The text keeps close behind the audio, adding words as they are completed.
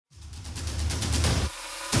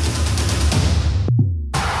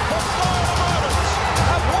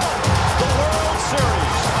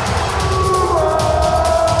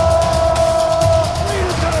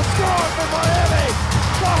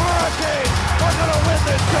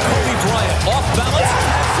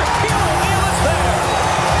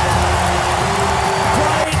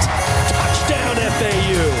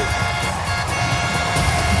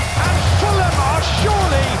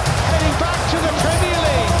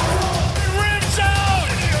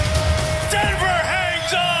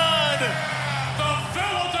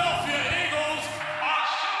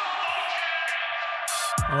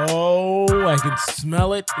can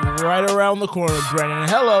smell it right around the corner, Brennan.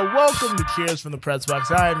 Hello, welcome to Cheers from the Press Box.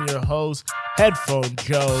 I am your host, Headphone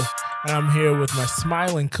Joe, and I'm here with my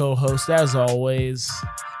smiling co-host, as always.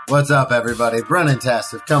 What's up, everybody? Brennan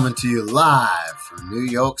Tassif coming to you live from New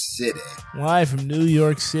York City. Live from New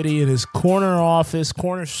York City in his corner office,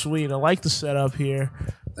 corner suite. I like the setup here.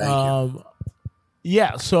 Thank you.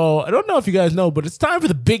 Yeah, so I don't know if you guys know, but it's time for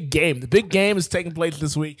the big game. The big game is taking place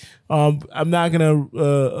this week. I'm not gonna.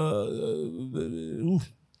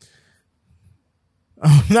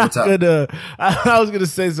 I was gonna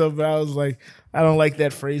say something, but I was like, I don't like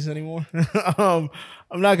that phrase anymore. I'm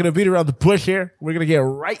not gonna beat around the bush here. We're gonna get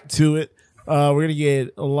right to it. We're going to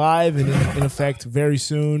get live and in effect very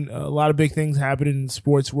soon. A lot of big things happening in the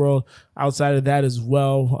sports world outside of that as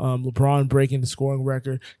well. LeBron breaking the scoring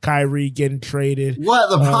record. Kyrie getting traded. What?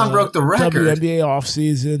 LeBron broke the record? WNBA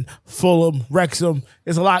offseason. Fulham. Wrexham.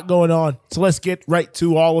 There's a lot going on. So let's get right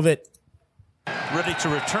to all of it. Ready to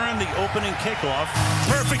return the opening kickoff.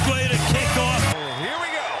 Perfect way to kick off. Here we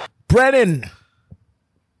go. Brennan.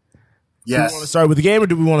 Yes. Do we want to start with the game or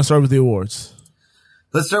do we want to start with the awards?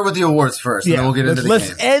 Let's start with the awards first, and then we'll get into the game.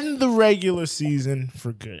 Let's end the regular season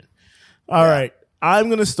for good. All right. I'm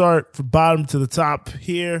going to start from bottom to the top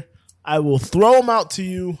here. I will throw them out to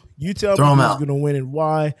you. You tell me who's going to win and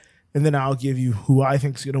why, and then I'll give you who I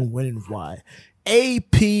think is going to win and why.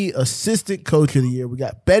 AP Assistant Coach of the Year. We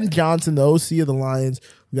got Ben Johnson, the OC of the Lions.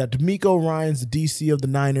 We got D'Amico Ryans, the DC of the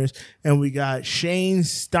Niners. And we got Shane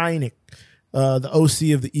Steichen, the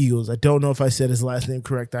OC of the Eagles. I don't know if I said his last name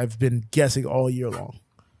correct. I've been guessing all year long.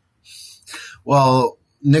 Well,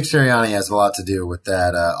 Nick Sirianni has a lot to do with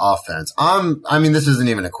that offense. I mean, this isn't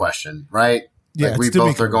even a question, right? Yeah, like we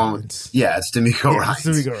both are going with. Yeah, it's D'Amico Ryans.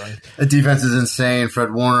 D'Amico Ryans. The defense is insane.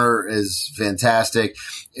 Fred Warner is fantastic,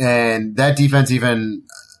 and that defense even,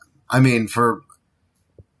 I mean, for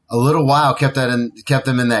a little while kept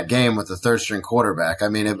them in that game with the third string quarterback. I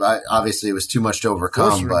mean, obviously it was too much to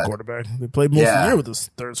overcome. But quarterback, they played most of the year with this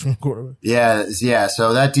third string quarterback. Yeah.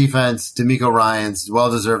 So that defense, D'Amico Ryans,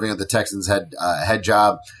 well deserving of the Texans head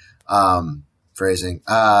job, phrasing,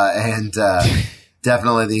 and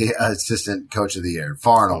definitely the assistant coach of the year,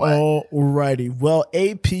 far and away. All righty. Well,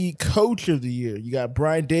 AP Coach of the Year. You got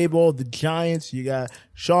Brian Daboll of the Giants. You got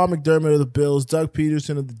Sean McDermott of the Bills, Doug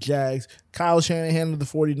Peterson of the Jags, Kyle Shanahan of the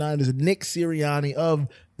 49ers, and Nick Sirianni of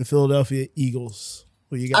the Philadelphia Eagles.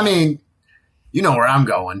 What you got? I mean, you know where I'm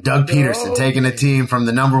going. Doug Peterson taking a team from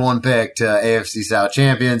the number one pick to AFC South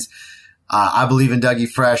champions. I believe in Dougie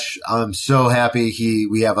Fresh. I'm so happy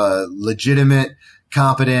we have a legitimate,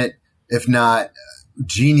 competent, if not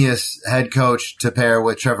genius head coach to pair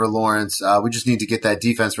with Trevor Lawrence. We just need to get that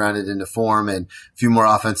defense rounded into form and a few more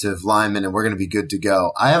offensive linemen, and we're going to be good to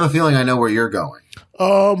go. I have a feeling I know where you're going.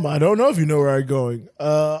 I don't know if you know where I'm going.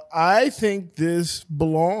 I think this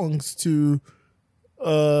belongs to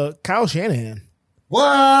Kyle Shanahan. What?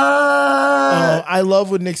 I love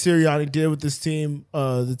what Nick Sirianni did with this team.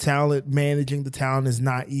 The talent, managing the talent is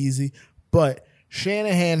not easy, but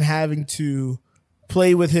Shanahan having to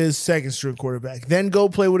play with his second string quarterback, then go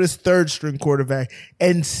play with his third string quarterback,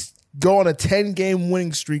 and go on a 10-game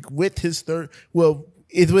winning streak with his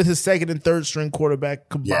second and third string quarterback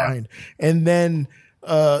combined, and then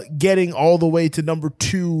getting all the way to number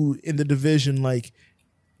 2 in the division. Like,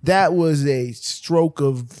 that was a stroke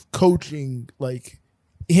of coaching. Like,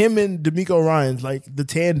 him and D'Amico Ryans, like the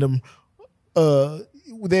tandem,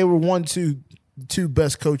 they were two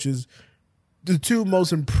best coaches, the two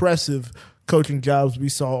most impressive coaching jobs we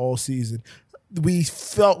saw all season. We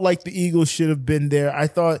felt like the Eagles should have been there. I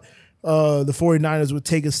thought the 49ers would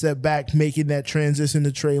take a step back, making that transition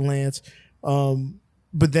to Trey Lance,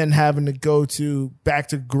 but then having to go back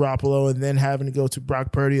to Garoppolo and then having to go to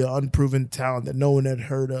Brock Purdy, an unproven talent that no one had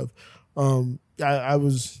heard of. I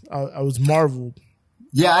was marveled.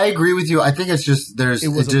 Yeah, I agree with you. I think it's just there's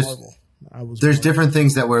different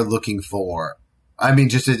things that we're looking for. I mean,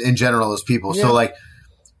 just in general as people. Yeah. So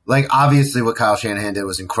like obviously what Kyle Shanahan did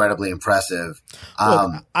was incredibly impressive.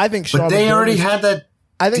 Look, I think Sean but they already had that.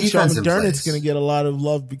 I think Sean McDermott's going to get a lot of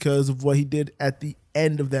love because of what he did at the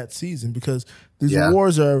end of that season, because these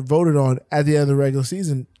awards are voted on at the end of the regular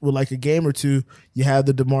season with like a game or two. You have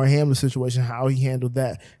the DeMar Hamlin situation, how he handled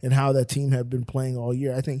that and how that team had been playing all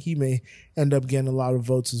year. I think he may end up getting a lot of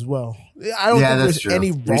votes as well. I don't think there's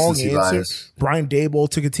any wrong answer. Bias. Brian Daboll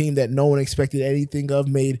took a team that no one expected anything of,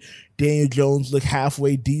 made Daniel Jones look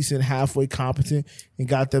halfway decent, halfway competent, and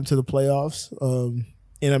got them to the playoffs.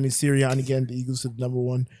 And I mean, Sirianni getting the Eagles to the number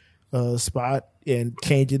 1 spot and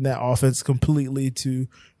changing that offense completely to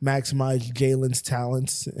maximize Jalen's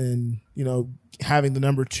talents and, you know, having the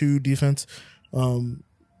number 2 defense.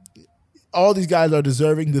 all these guys are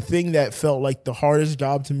deserving. The thing that felt like the hardest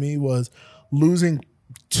job to me was losing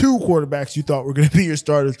 2 quarterbacks you thought were going to be your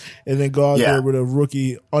starters and then go out there with a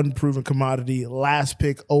rookie, unproven commodity, last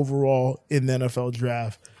pick overall in the NFL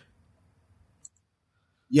draft.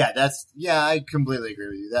 Yeah, I completely agree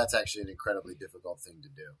with you. That's actually an incredibly difficult thing to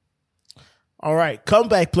do. All right,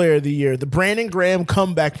 comeback player of the year, the Brandon Graham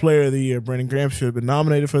comeback player of the year. Brandon Graham should have been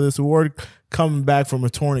nominated for this award, coming back from a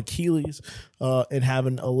torn Achilles and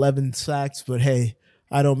having 11 sacks. But hey,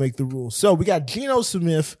 I don't make the rules. So we got Geno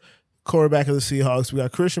Smith, quarterback of the Seahawks. We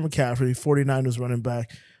got Christian McCaffrey, 49ers running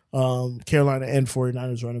back, Carolina and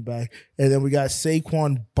 49ers running back. And then we got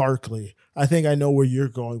Saquon Barkley. I think I know where you're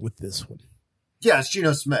going with this one. Yeah, it's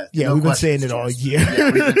Geno Smith. Yeah, no we've been question, saying it all year.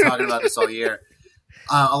 Yeah, we've been talking about this all year.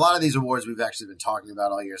 A lot of these awards we've actually been talking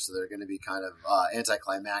about all year, so they're going to be kind of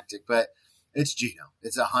anticlimactic. But it's Geno.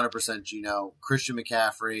 It's 100% Geno. Christian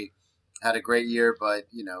McCaffrey had a great year, but,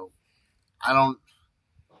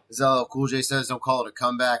 as LL Cool J says, don't call it a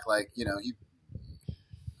comeback. I don't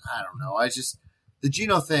know. The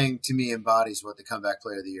Geno thing to me embodies what the comeback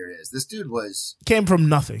player of the year is. This dude came from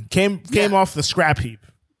nothing. Came off the scrap heap.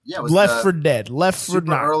 Yeah, it was left for dead. Left for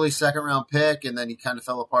not. Early second round pick, and then he kind of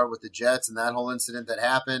fell apart with the Jets and that whole incident that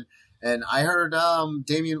happened. And I heard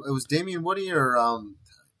Damian Woody or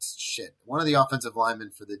one of the offensive linemen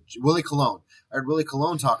for Willie Colon. I heard Willie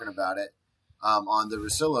Colon talking about it on the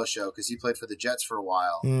Russillo show because he played for the Jets for a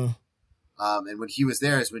while. Mm. And when he was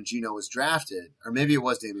there is when Geno was drafted, or maybe it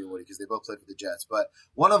was Damian Woody because they both played for the Jets. But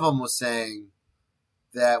one of them was saying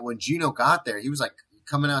that when Geno got there, he was like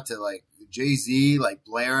coming out to like Jay-Z, like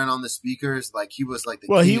blaring on the speakers, like he was like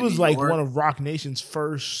the he was like one of Rock Nation's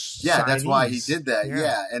first. Yeah, that's signees. why he did that.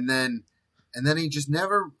 Yeah. And then he just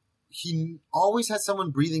he always had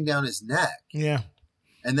someone breathing down his neck. Yeah.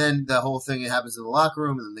 And then the whole thing happens in the locker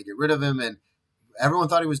room, and then they get rid of him, and everyone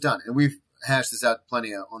thought he was done. And we've hashed this out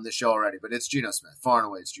plenty on this show already, but it's Geno Smith. Far and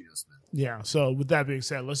away, it's Geno Smith. Yeah. So with that being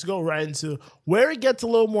said, let's go right into where it gets a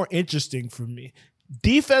little more interesting for me.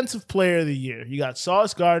 Defensive player of the year. You got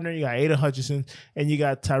Sauce Gardner, you got Aiden Hutchinson, and you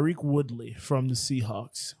got Tyreek Woodley from the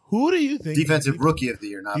Seahawks. Who do you think? Defensive rookie of the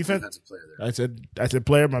year, not defensive player of the year. I said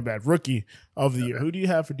player, my bad. Rookie of the year. Who do you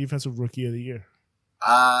have for defensive rookie of the year?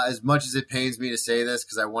 As much as it pains me to say this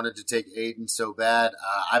because I wanted to take Aiden so bad,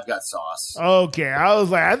 I've got Sauce. Okay. I was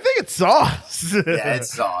like, I think it's Sauce. Yeah,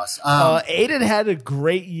 it's Sauce. Aiden had a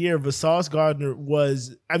great year, but Sauce Gardner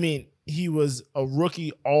he was a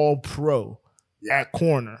rookie all-pro. At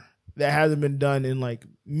corner. That hasn't been done in like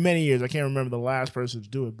many years. I can't remember the last person to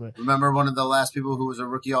do it, but remember one of the last people who was a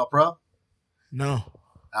rookie All-Pro? No.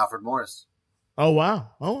 Alfred Morris. Oh wow.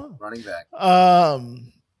 Running back.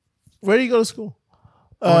 Where do you go to school?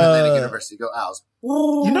 Atlantic University. Go Owls.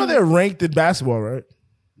 You know they're ranked in basketball, right?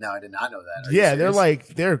 No, I did not know that. Yeah,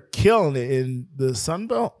 they're killing it in the Sun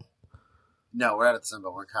Belt. No, we're out of the Sun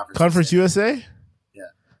Belt. We're in Conference USA?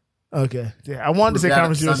 Okay. Yeah, I wanted to say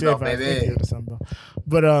Conference USA,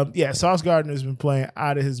 but Sauce Gardner has been playing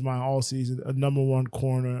out of his mind all season. A number one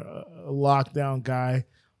corner, a lockdown guy,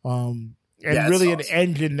 and really an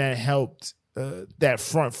engine that helped that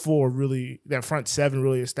front seven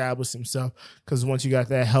really establish himself. Because once you got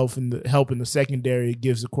that help in the secondary, it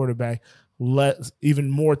gives the quarterback even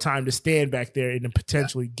more time to stand back there and then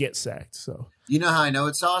potentially get sacked. So you know how I know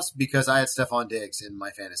it's Sauce? Because I had Stephon Diggs in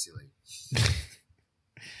my fantasy league.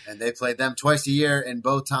 And they played them twice a year, and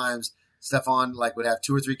both times Stephon would have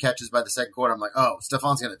 2 or 3 catches by the second quarter. I'm like, oh,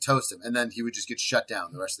 Stephon's going to toast him. And then he would just get shut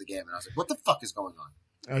down the rest of the game. And I was like, what the fuck is going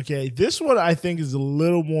on? Okay, this one I think is a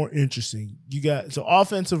little more interesting. You got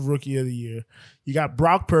offensive rookie of the year. You got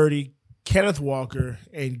Brock Purdy, Kenneth Walker,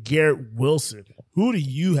 and Garrett Wilson. Who do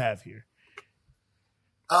you have here?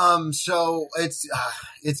 So it's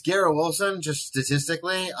Garrett Wilson just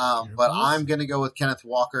statistically, but I'm going to go with Kenneth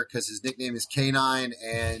Walker because his nickname is K9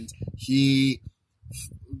 and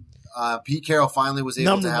Pete Carroll finally was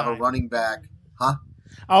able to have a running back. Huh?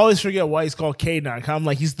 I always forget why he's called K9. I'm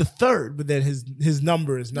like, he's the third, but then his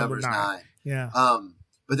number is number 9. Yeah.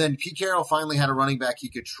 But then Pete Carroll finally had a running back he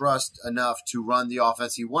could trust enough to run the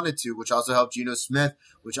offense he wanted to, which also helped Geno Smith,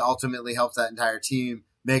 which ultimately helped that entire team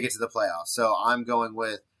make it to the playoffs. So I'm going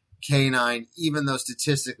with K9, even though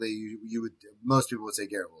statistically most people would say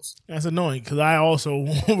Garrett Wilson. That's annoying because I also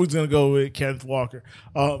was going to go with Kenneth Walker.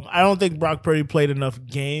 I don't think Brock Purdy played enough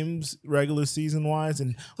games regular season wise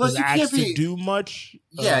and was asked to do much.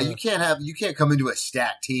 Yeah, you can't come into a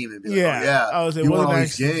stacked team and be like, I was wasn't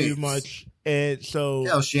asked to do much. And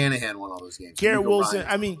so Shanahan won all those games. Garrett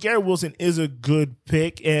Wilson is a good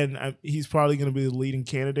pick, and he's probably going to be the leading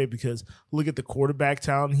candidate because look at the quarterback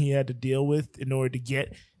talent he had to deal with in order to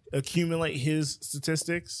get accumulate his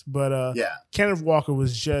statistics, but Yeah. Kenneth Walker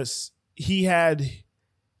was just he had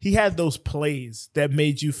those plays that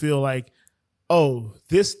made you feel like, oh,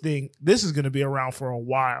 this is going to be around for a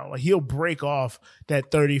while. Like he'll break off that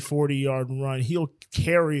 30, 40-yard run. He'll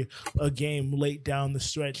carry a game late down the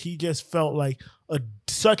stretch. He just felt like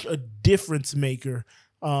such a difference maker,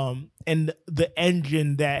 and the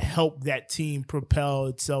engine that helped that team propel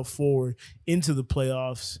itself forward into the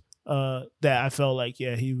playoffs. That I felt like,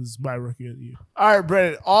 yeah, he was my rookie of the year. All right,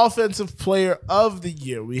 Brennan, offensive player of the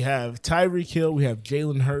year. We have Tyreek Hill, we have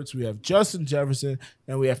Jalen Hurts, we have Justin Jefferson,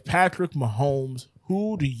 and we have Patrick Mahomes.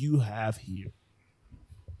 Who do you have here?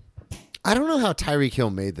 I don't know how Tyreek Hill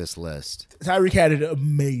made this list. Tyreek had an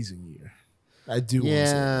amazing year. I do want to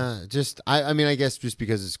say that. Just I mean, I guess just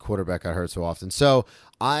because his quarterback got hurt so often. So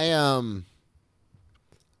I'm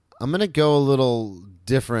gonna go a little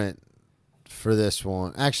different for this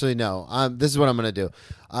one. Actually, no. This is what I'm going to do.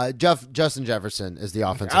 Justin Jefferson is the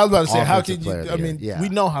offensive. I was about to say, how can you? player of the I mean, year. we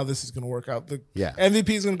know how this is going to work out. The Yeah. MVP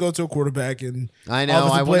is going to go to a quarterback, and I know.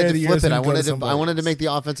 I offensive player wanted of the to year flip is it. gonna I go wanted to. somebody I wanted to else. make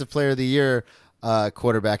the offensive player of the year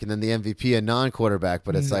quarterback, and then the MVP a non-quarterback.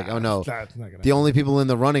 But it's like, oh no, that's not gonna the only people in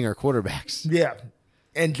the running are quarterbacks Yeah,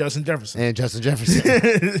 and Justin Jefferson. and Justin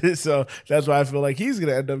Jefferson. So that's why I feel like he's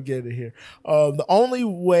going to end up getting it here. The only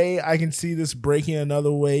way I can see this breaking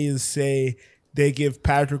another way is say they give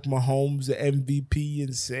Patrick Mahomes the MVP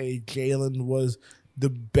and say Jalen was the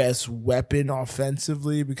best weapon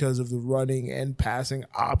offensively because of the running and passing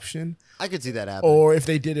option. I could see that happening. Or if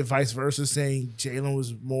they did it vice versa, saying Jalen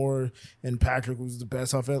was more and Patrick was the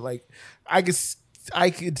best offense. Like I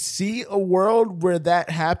could see a world where that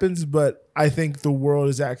happens, but I think the world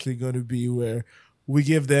is actually going to be where we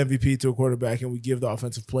give the MVP to a quarterback and we give the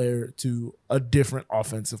offensive player to a different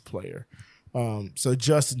offensive player. So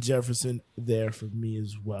Justin Jefferson there for me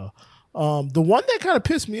as well. The one that kind of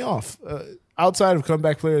pissed me off outside of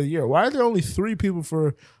comeback player of the year, why are there only 3 people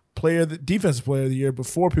for defensive player of the year, but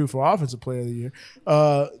 4 people for offensive player of the year?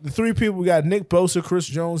 The 3 people, we got Nick Bosa, Chris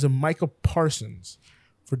Jones, and Micah Parsons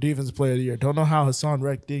for defensive player of the year. Don't know how Hassan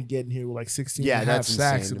Reddick did get in here with like 16 and a half that's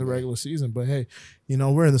sacks insane in the to me. regular season, but hey,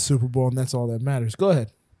 we're in the Super Bowl and that's all that matters. Go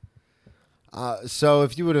ahead. So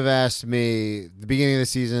if you would have asked me the beginning of the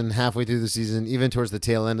season, halfway through the season, even towards the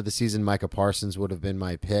tail end of the season, Micah Parsons would have been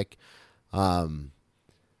my pick.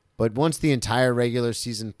 But once the entire regular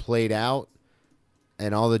season played out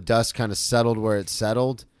and all the dust kind of settled where it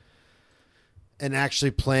settled, and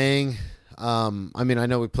actually playing, I mean, I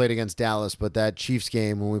know we played against Dallas, but that Chiefs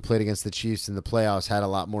game when we played against the Chiefs in the playoffs had a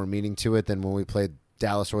lot more meaning to it than when we played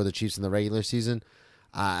Dallas or the Chiefs in the regular season.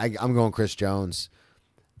 I'm going Chris Jones.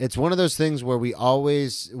 It's one of those things where we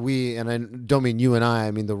and I don't mean you and I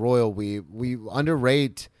mean the Royal, we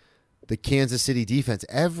underrate the Kansas City defense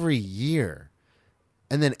every year.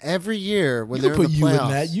 And then every year when they're in the playoffs, You in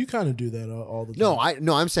that. You kind of do that all the time.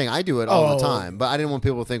 I'm saying I do it all the Oh. time, but I didn't want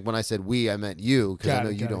people to think when I said we, I meant you, because I know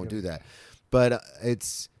you don't do that. But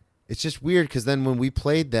it's just weird because then when we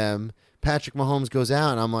played them, Patrick Mahomes goes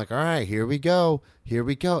out, and I'm like, all right, here we go.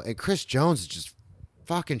 And Chris Jones is just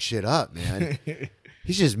fucking shit up, man.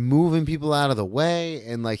 He's just moving people out of the way,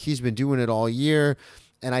 and like he's been doing it all year.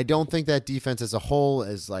 And I don't think that defense as a whole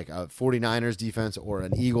is like a 49ers defense or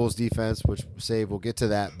an Eagles defense, which we'll get to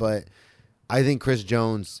that. But I think Chris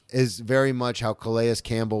Jones is very much how Calais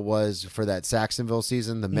Campbell was for that Saxonville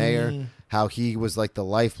season, the mayor, how he was like the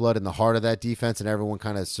lifeblood and the heart of that defense, and everyone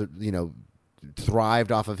kind of,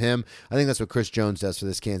 thrived off of him. I think that's what Chris Jones does for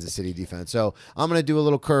this Kansas City defense. So I'm going to do a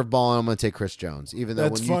little curveball, and I'm going to take Chris Jones, even though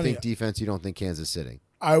That's when funny. you think defense, you don't think Kansas City.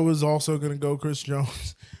 I was also going to go Chris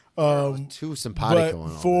Jones. Too simpatico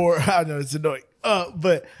and all that. I know it's annoying.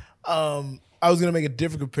 But I was gonna make a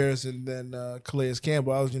different comparison than Calais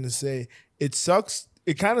Campbell. I was gonna say it sucks.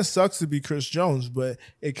 It kind of sucks to be Chris Jones, but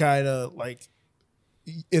it kind of like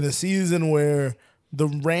in a season where the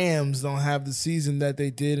Rams don't have the season that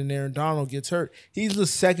they did and Aaron Donald gets hurt. He's the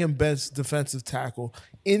second best defensive tackle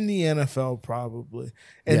in the NFL probably.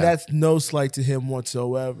 And Yeah. that's no slight to him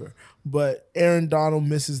whatsoever. But Aaron Donald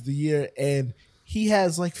misses the year and he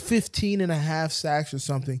has like 15 and a half sacks or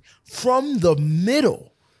something from the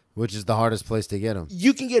middle. Which is the hardest place to get him.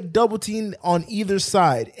 You can get double teamed on either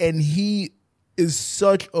side, and he is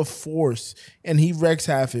such a force, and he wreaks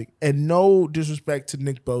havoc. And no disrespect to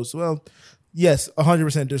Nick Bosa. Well, yes,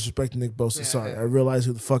 100% disrespect to Nick Bosa. Sorry, I realized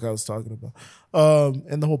who the fuck I was talking about.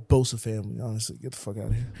 And the whole Bosa family, honestly. Get the fuck out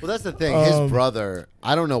of here. Well, that's the thing. His brother,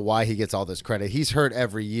 I don't know why he gets all this credit. He's hurt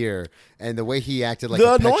every year, and the way he acted like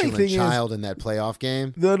The a annoying petulant thing child in that playoff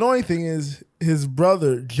game. The annoying thing is his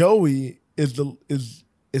brother, Joey, is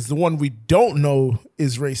the one we don't know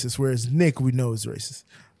is racist, whereas Nick we know is racist.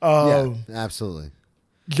 Yeah, absolutely.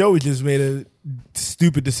 Joey just made a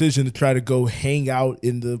stupid decision to try to go hang out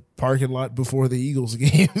in the parking lot before the Eagles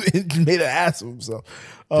game. It made an ass of himself.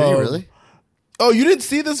 Did he really? Oh, you didn't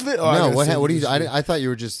see this video? No. What do you? I thought you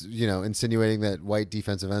were just insinuating that white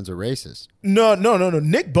defensive ends are racist. No.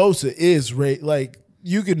 Nick Bosa is like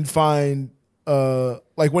you can find.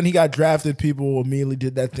 Like when he got drafted, people immediately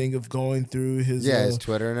did that thing of going through his his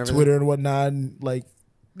Twitter and whatnot, and like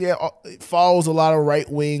it follows a lot of right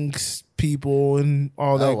wing people and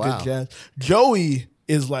all that good jazz. Joey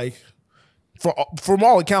is like, from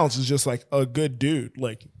all accounts, is just like a good dude.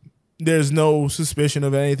 Like there's no suspicion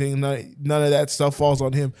of anything. None of that stuff falls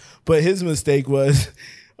on him. But his mistake was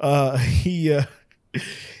he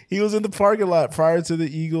was in the parking lot prior to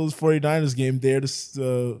the Eagles 49ers game there to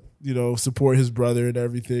support his brother and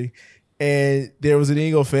everything. And there was an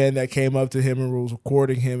Eagle fan that came up to him and was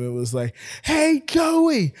recording him and was like, "Hey,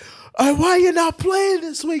 Joey, why you not playing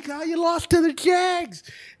this week? How you lost to the Jags?"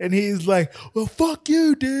 And he's like, "Well, fuck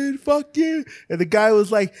you, dude. Fuck you." And the guy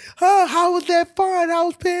was like, how was that fine? I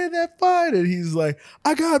was paying that fine. And he's like,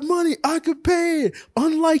 "I got money. I could pay it.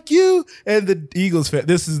 Unlike you." And the Eagles fan,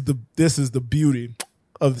 this is the beauty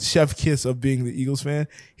of the chef kiss of being the Eagles fan.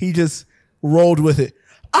 He just rolled with it.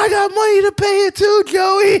 "I got money to pay it too,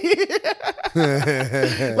 Joey."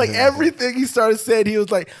 Like everything he started saying, he was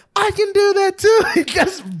like, "I can do that too." He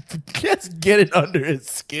just get it under his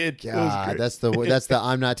skin. God, that's the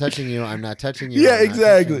I'm not touching you. I'm not touching you. Yeah,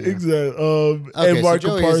 exactly. And Micah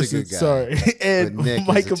so Parsons, sorry, and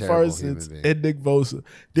Micah Parsons and Nick Bosa.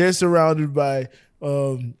 They're surrounded by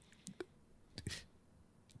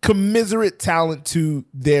commiserate talent to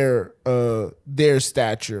their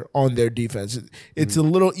stature on their defense. It's a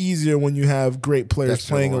little easier when you have great players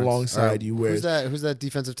Dexter playing Lawrence. alongside you. Who's that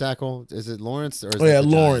defensive tackle? Is it Lawrence? Or is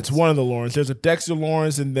Lawrence. Giants? One of the Lawrence. There's a Dexter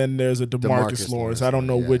Lawrence, and then there's a DeMarcus Lawrence. I don't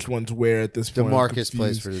know which one's where at this point. DeMarcus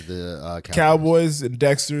plays for the Cowboys, and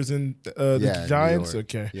Dexter's in the Giants.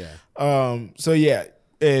 Okay. Yeah. So yeah.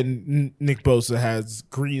 And Nick Bosa has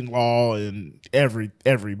Greenlaw and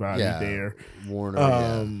everybody there.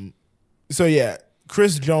 Warner. So yeah,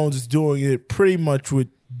 Chris Jones is doing it pretty much with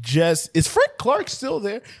just. Is Frank Clark still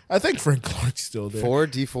there? I think Frank Clark's still there.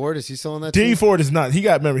 D Ford, is he still on that team? D Ford is not. He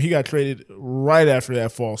got traded right after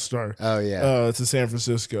that false start. Oh yeah, to San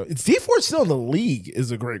Francisco. Is D Ford still in the league?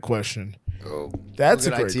 Is a great question. Oh, that's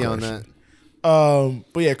a great question. On that.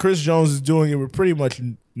 But yeah, Chris Jones is doing it with pretty much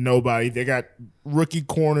nobody. They got rookie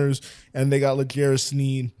corners, and they got LeGarrette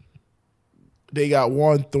Sneed. They got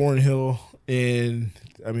Juan Thornhill, and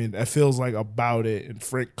I mean, that feels like about it. And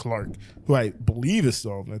Frank Clark, who I believe is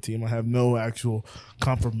still on that team. I have no actual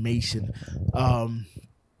confirmation.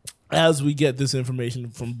 As we get this information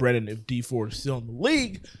from Brennan, if D Ford is still in the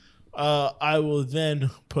league, I will then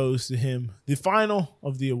pose to him the final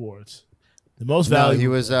of the awards. The most valuable. No, he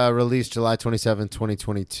was released July 27,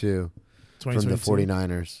 2022 from the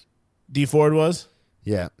 49ers. D Ford was?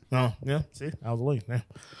 Yeah. Oh, yeah. See, I was late. Yeah.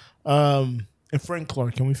 And Frank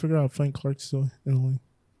Clark. Can we figure out if Frank Clark's still in the league?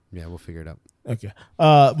 Yeah, we'll figure it out. Okay.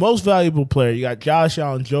 Most valuable player. You got Josh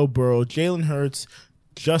Allen, Joe Burrow, Jalen Hurts,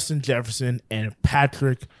 Justin Jefferson, and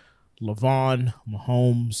Patrick LaVon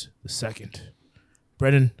Mahomes II.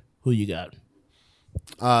 Brennan, who you got?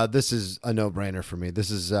 This is a no-brainer for me.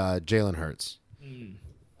 This is Jalen Hurts.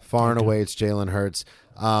 Far and away, it's Jalen Hurts.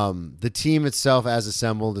 The team itself, as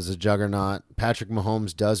assembled, is a juggernaut. Patrick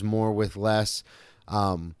Mahomes does more with less.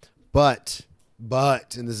 But,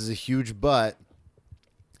 and this is a huge but,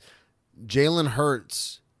 Jalen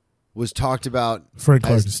Hurts was talked about. Frank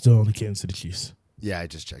Clark is still on the Kansas City Chiefs. Yeah, I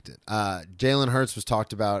just checked it. Jalen Hurts was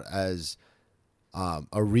talked about as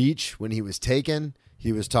a reach when he was taken.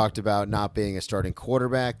 He was talked about not being a starting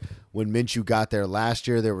quarterback. When Minshew got there last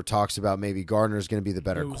year, there were talks about maybe Gardner's going to be the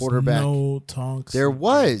better quarterback. No talks. There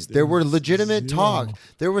were legitimate talk.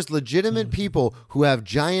 There was legitimate people who have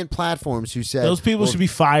giant platforms who said those people should be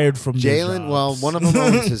fired from Jalen. Well, one of them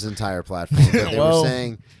owns his entire platform. But they were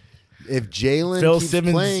saying if Jalen keeps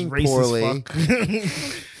Simmons, playing poorly,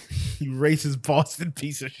 you racist Boston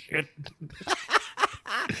piece of shit.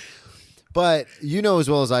 But you know as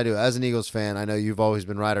well as I do, as an Eagles fan, I know you've always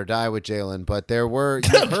been ride or die with Jalen, but you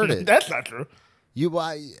heard it. That's not true.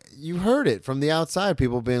 You heard it from the outside,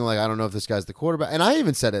 people being like, I don't know if this guy's the quarterback. And I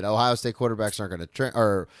even said it, Ohio State quarterbacks aren't going to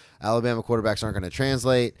or Alabama quarterbacks aren't going to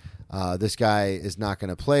translate. This guy is not going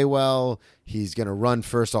to play well. He's going to run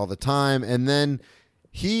first all the time. And then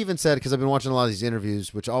he even said, because I've been watching a lot of these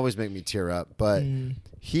interviews, which always make me tear up, but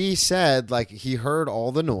he said, like, he heard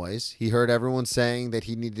all the noise. He heard everyone saying that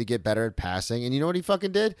he needed to get better at passing. And you know what he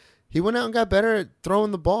fucking did? He went out and got better at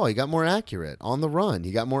throwing the ball. He got more accurate on the run.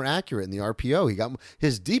 He got more accurate in the RPO.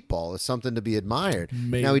 His deep ball is something to be admired.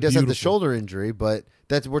 Now he does have the shoulder injury, but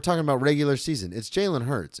we're talking about regular season. It's Jalen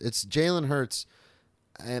Hurts.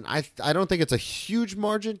 And I don't think it's a huge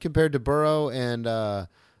margin compared to Burrow and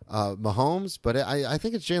Mahomes, but I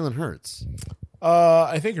think it's Jalen Hurts.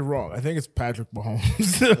 I think you're wrong. I think it's Patrick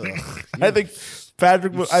Mahomes. I think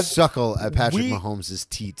Patrick. I suckle at Patrick Mahomes'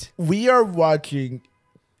 teat. We are watching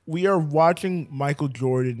Michael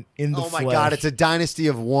Jordan in the flesh. Oh my God! It's a dynasty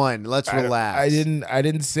of one. Let's relax. I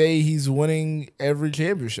didn't say he's winning every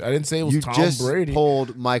championship. I didn't say it was Tom Brady. You just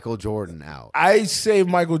pulled Michael Jordan out. I say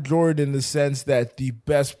Michael Jordan in the sense that the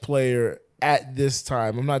best player at this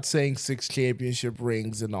time. I'm not saying 6 championship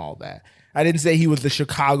rings and all that. I didn't say he was the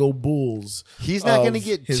Chicago Bulls. He's not going to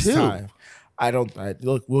get his 2. time.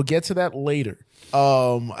 Look, we'll get to that later.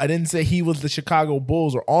 I didn't say he was the Chicago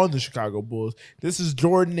Bulls or on the Chicago Bulls. This is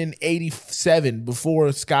Jordan in 87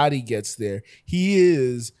 before Scottie gets there. He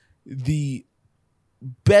is the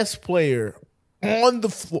best player on the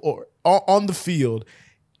floor, on the field.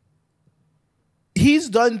 He's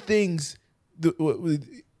done things.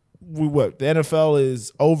 What the NFL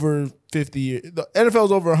is over 50 years. The NFL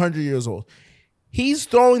is over 100 years old. He's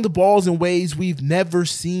throwing the balls in ways we've never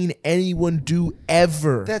seen anyone do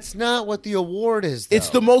ever. That's not what the award is, though. It's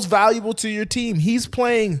the most valuable to your team. He's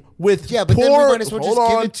playing with but then we might as well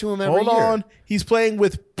just give it to him every year. He's playing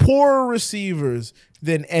with poorer receivers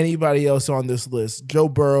than anybody else on this list. Joe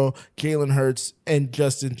Burrow, Jalen Hurts, and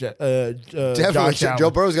Justin definitely Josh Allen.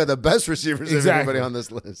 Joe Burrow's got the best receivers of anybody on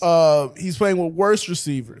this list. He's playing with worse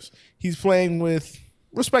receivers. He's playing with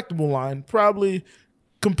respectable line, probably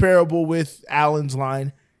comparable with Allen's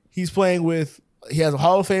line. He has a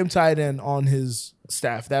Hall of Fame tight end on his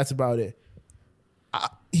staff. That's about it.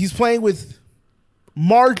 He's playing with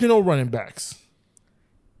marginal running backs.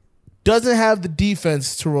 Doesn't have the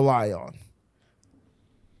defense to rely on.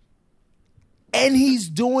 And he's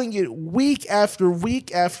doing it week after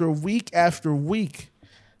week after week after week.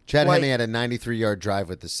 Chad Henne had a 93-yard drive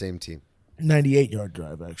with the same team. 98-yard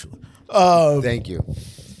drive, actually. Thank you.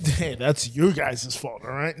 Hey, that's your guys' fault, all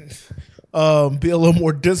right? Be a little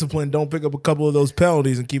more disciplined. Don't pick up a couple of those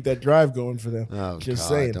penalties and keep that drive going for them. Oh, Just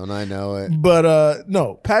God, saying. Don't I know it? But,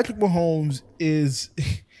 no, Patrick Mahomes is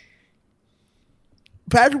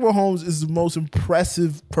the most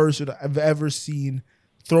impressive person I've ever seen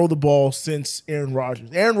throw the ball since Aaron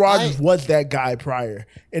Rodgers. Aaron Rodgers was that guy prior,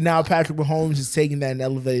 and now Patrick Mahomes is taking that and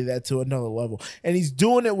elevating that to another level. And he's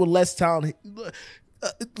doing it with less talent.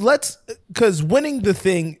 Because winning the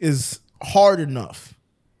thing is hard enough.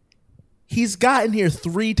 He's gotten here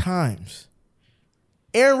 3 times.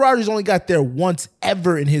 Aaron Rodgers only got there once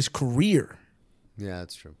ever in his career. Yeah,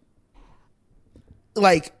 that's true.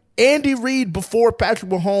 Like, Andy Reid before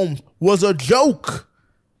Patrick Mahomes was a joke.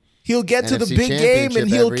 He'll get to the big game and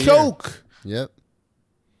he'll choke. Yep.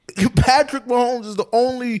 Patrick Mahomes is the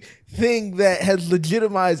only thing that has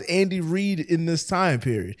legitimized Andy Reid in this time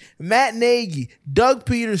period. Matt Nagy, Doug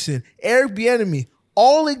Peterson, Eric Bieniemy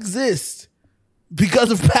all exist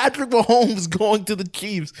because of Patrick Mahomes going to the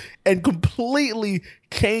Chiefs and completely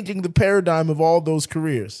changing the paradigm of all those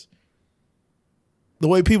careers. The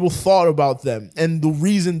way people thought about them and the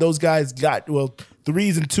reason those guys the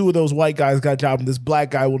reason 2 of those white guys got a job and this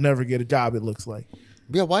black guy will never get a job, it looks like.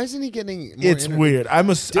 Yeah, why isn't he getting more It's weird. I'm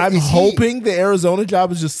hoping the Arizona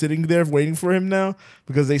job is just sitting there waiting for him now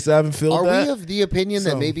because they still haven't filled that. Are we of the opinion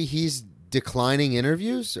that maybe he's declining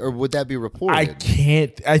interviews, or would that be reported? I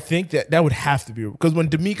think that would have to be, because when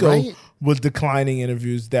D'Amico was declining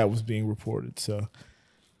interviews, that was being reported. So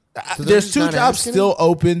there's 2 jobs still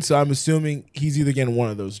open, so I'm assuming he's either getting one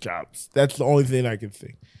of those jobs. That's the only thing I can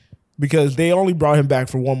think. Because they only brought him back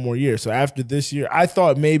for 1 more year. So after this year, I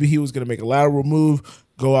thought maybe he was going to make a lateral move,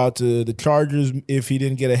 go out to the Chargers if he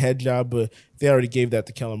didn't get a head job, but they already gave that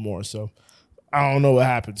to Kellen Moore. So I don't know what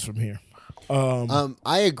happens from here.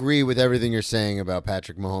 I agree with everything you're saying about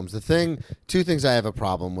Patrick Mahomes. 2 things I have a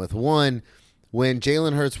problem with. One, when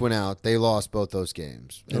Jalen Hurts went out, they lost both those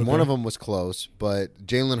games. And one of them was close, but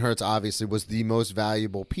Jalen Hurts obviously was the most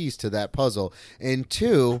valuable piece to that puzzle. And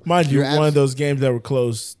 2, mind you, one of those games that were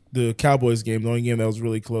close, the Cowboys game, the only game that was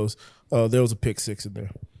really close, there was a pick 6 in there.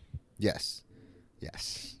 Yes.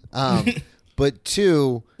 But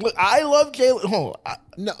 2, look, I love Jalen. Hold on.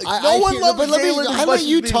 No one loves Jalen. Let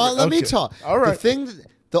you talk. Let me talk. All right.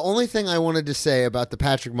 The only thing I wanted to say about the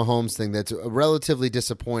Patrick Mahomes thing that's relatively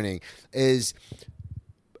disappointing is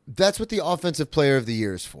that's what the Offensive Player of the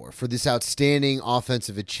Year is for this outstanding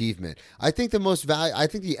offensive achievement. I think the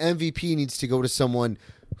MVP needs to go to someone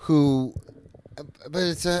who But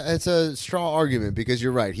it's a straw argument because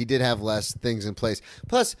you're right. He did have less things in place.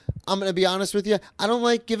 Plus, I'm going to be honest with you. I don't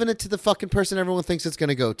like giving it to the fucking person everyone thinks it's going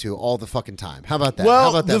to go to all the fucking time. How about that?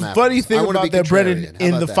 Well, How about that, the funny thing about that, Brennan,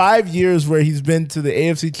 in the 5 years where he's been to the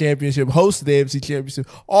AFC Championship, hosted the AFC Championship,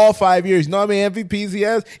 all 5 years, you know how many MVPs he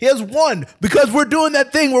has? He has one because we're doing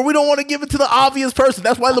that thing where we don't want to give it to the obvious person.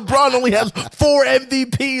 That's why LeBron only has 4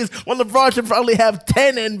 MVPs when LeBron should probably have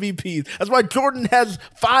 10 MVPs. That's why Jordan has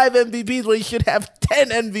 5 MVPs when he should have 10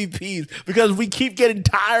 MVPs because we keep getting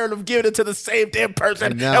tired of giving it to the same damn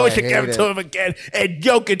person and we should give it to him again. And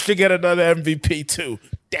Jokic should get another MVP too.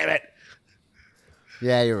 Damn it.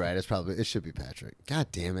 Yeah, you're right. It should be Patrick. God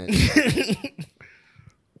damn it.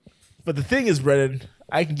 But the thing is, Brennan,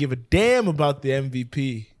 I can give a damn about the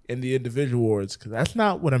MVP and the individual awards because that's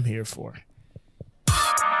not what I'm here for.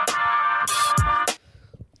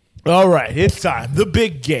 All right, it's time. The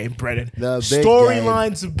big game, Brennan.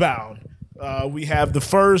 Storylines abound. We have the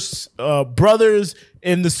first brothers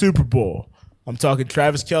in the Super Bowl. I'm talking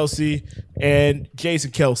Travis Kelce and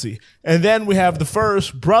Jason Kelce. And then we have the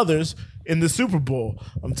first brothers in the Super Bowl.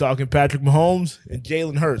 I'm talking Patrick Mahomes and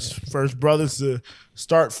Jalen Hurts. First brothers to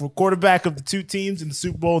start for quarterback of the two teams in the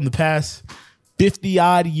Super Bowl in the past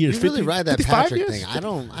 50-odd years. You really ride that Patrick years? thing.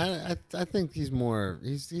 I think he's more.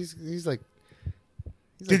 He's like.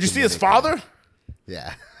 Did you see his father?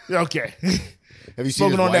 Yeah. Okay. Have you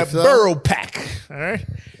seen his on wife, that though? Burrow pack? All right.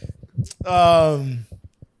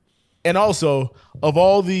 And also, of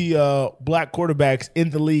all the black quarterbacks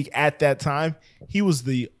in the league at that time, he was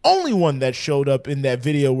the only one that showed up in that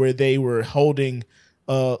video where they were holding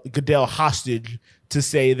Goodell hostage to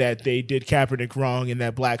say that they did Kaepernick wrong and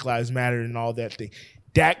that Black Lives Matter and all that thing.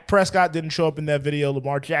 Dak Prescott didn't show up in that video.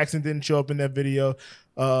 Lamar Jackson didn't show up in that video.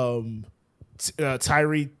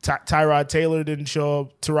 Tyrod Taylor didn't show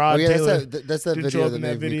up. Taylor. That's that video that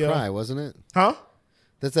made me cry, wasn't it? Huh?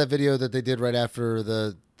 That's that video that they did right after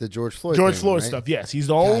the George Floyd Floyd stuff. Yes, he's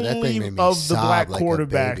the only of the black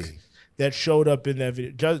quarterbacks that showed up in that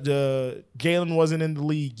video. Jalen wasn't in the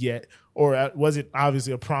league yet, or wasn't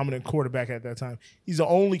obviously a prominent quarterback at that time. He's the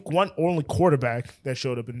only quarterback that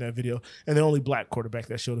showed up in that video, and the only black quarterback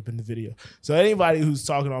that showed up in the video. So anybody who's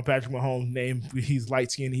talking on Patrick Mahomes' name, he's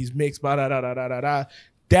light skinned, he's mixed, that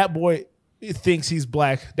boy thinks he's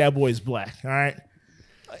black. That boy is black. All right,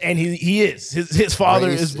 and he is. His father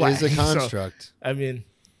is black. He's a construct. So, I mean.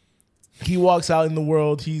 He walks out in the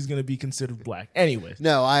world, he's going to be considered black. Anyways.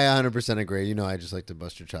 No, I 100% agree. You know, I just like to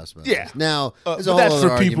bust your chops about this. Now, that's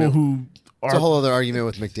for people who are... It's a whole other argument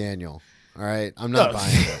with McDaniel. All right? I'm not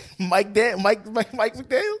buying it. Mike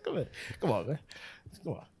McDaniel? Come on, man.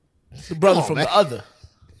 Come on. It's the brother from the other.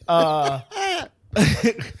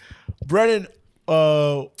 Brennan...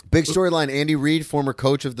 Big storyline. Andy Reid, former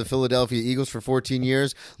coach of the Philadelphia Eagles for 14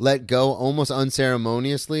 years, let go almost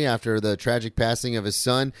unceremoniously after the tragic passing of his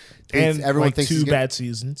son. And everyone thinks 2 bad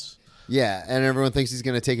seasons. Yeah, and everyone thinks he's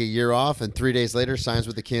going to take a year off, and 3 days later signs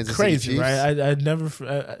with the Kansas City Chiefs. Crazy, right? I never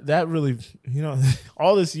that really,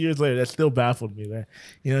 all this years later, that still baffled me. That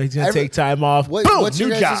he's going to take time off. What's new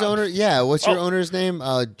your guys' job. owner? Yeah, what's your owner's name?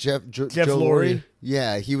 Jeff Lurie.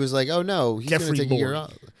 Yeah, he was like, oh no, he's going to take a year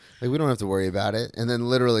off. Like, we don't have to worry about it. And then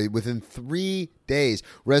literally within 3 days,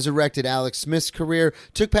 resurrected Alex Smith's career,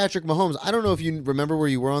 took Patrick Mahomes. I don't know if you remember where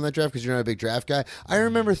you were on that draft because you're not a big draft guy. I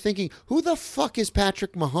remember thinking, who the fuck is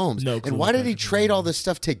Patrick Mahomes? No clue. And why did he trade all this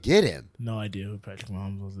stuff to get him? No idea who Patrick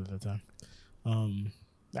Mahomes was at that time.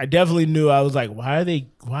 I definitely knew. I was like, why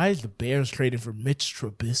is the Bears trading for Mitch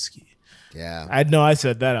Trubisky? Yeah. I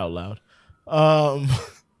said that out loud.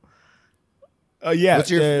 Yeah.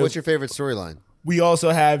 What's your favorite storyline? We also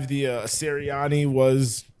have the Sirianni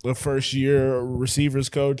was the first-year receivers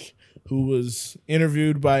coach who was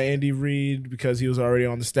interviewed by Andy Reid because he was already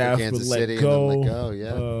on the staff but let go.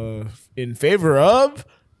 Yeah. In favor of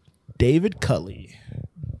David Culley.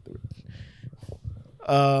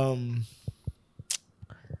 My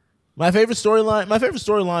favorite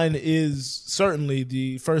storyline is certainly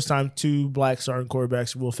the first time 2 black starting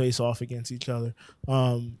quarterbacks will face off against each other.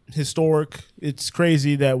 Historic. It's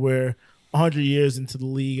crazy that we're 100 years into the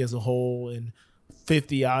league as a whole and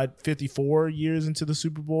 54 years into the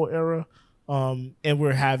Super Bowl era, and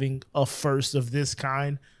we're having a first of this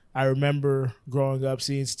kind. I remember growing up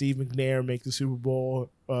seeing Steve McNair make the Super Bowl,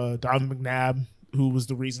 Donovan McNabb, who was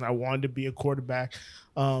the reason I wanted to be a quarterback,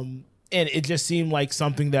 and it just seemed like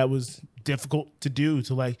something that was difficult to do,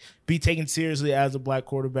 to like be taken seriously as a black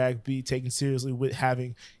quarterback, be taken seriously with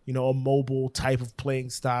having a mobile type of playing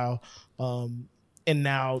style. And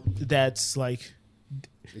now that's like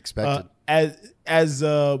expected. As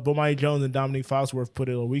Bomani Jones and Dominique Foxworth put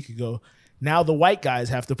it a week ago, Now the white guys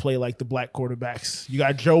have to play like the black quarterbacks. You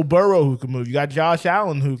got Joe Burrow who can move. You got Josh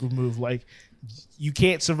Allen who can move. Like, you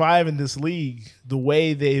can't survive in this league the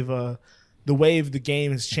way the way the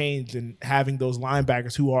game has changed, and having those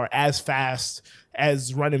linebackers who are as fast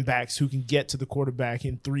as running backs who can get to the quarterback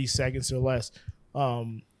in 3 seconds or less.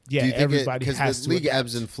 Everybody has to. Because the league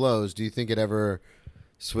ebbs and flows. Do you think it ever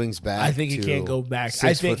swings back? I think it can't go back.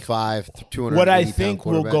 6'5", 200. What I think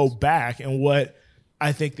will go back, and what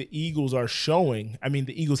I think the Eagles are showing. I mean,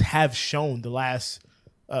 the Eagles have shown the last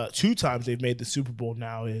 2 times they've made the Super Bowl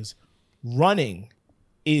now is running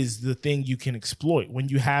is the thing you can exploit when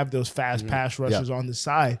you have those fast pass rushers on the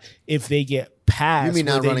side. If they get past, you mean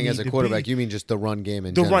not running as a quarterback? You mean just the run game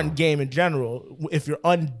in general? The run game in general. If you're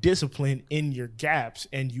undisciplined in your gaps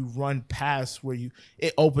and you run past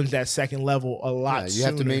it opens that second level a lot. You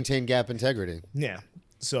have to maintain gap integrity. Yeah.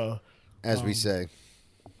 So as we say.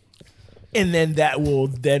 And then that will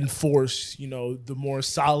then force, the more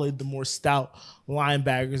solid, the more stout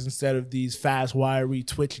linebackers instead of these fast, wiry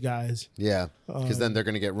twitch guys. Yeah, because then they're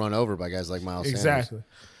going to get run over by guys like Miles Sanders. Exactly.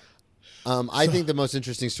 I think the most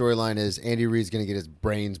interesting storyline is Andy Reid's going to get his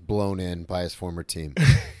brains blown in by his former team.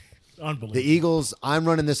 Unbelievable. The Eagles, I'm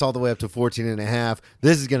running this all the way up to 14.5.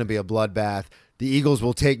 This is going to be a bloodbath. The Eagles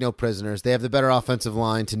will take no prisoners. They have the better offensive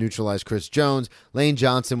line to neutralize Chris Jones. Lane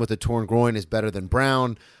Johnson with a torn groin is better than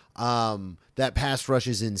Brown. That pass rush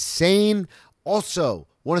is insane. Also,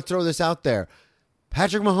 want to throw this out there.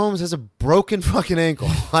 Patrick Mahomes has a broken fucking ankle.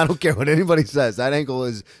 I don't care what anybody says. That ankle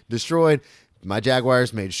is destroyed. My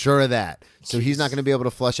Jaguars made sure of that. So he's not going to be able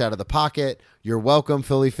to flush out of the pocket. You're welcome,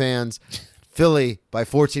 Philly fans. Philly by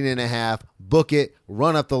 14.5. Book it.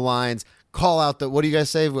 Run up the lines. Call out the, what do you guys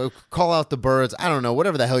say? Call out the birds. I don't know.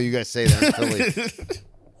 Whatever the hell you guys say there in Philly.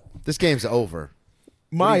 This game's over.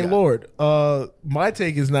 My Lord, my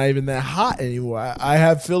take is not even that hot anymore. I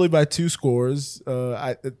have Philly by 2 scores.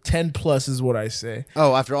 10 plus is what I say.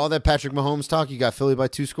 Oh, after all that Patrick Mahomes talk, you got Philly by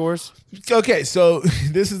 2 scores? Okay, so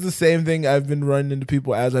this is the same thing I've been running into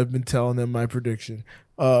people as I've been telling them my prediction.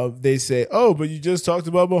 They say, oh, but you just talked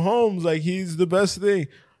about Mahomes like he's the best thing.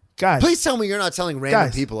 Guys. Please tell me you're not telling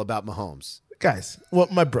random people about Mahomes. Guys, well,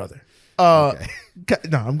 my brother. Okay.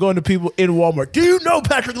 No, I'm going to people in Walmart. Do you know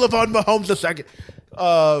Patrick LeVon Mahomes II?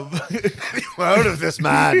 Heard of this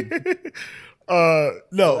man? No.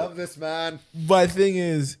 Love this man. My thing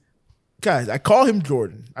is, guys, I call him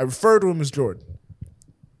Jordan. I refer to him as Jordan.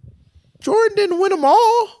 Jordan didn't win them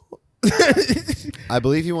all. I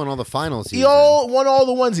believe he won all the finals. He won all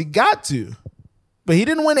the ones he got to, but he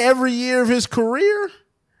didn't win every year of his career.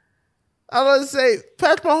 I was say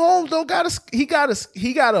Patrick Mahomes he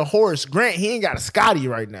got a Horace Grant. He ain't got a Scotty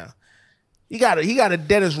right now. He got a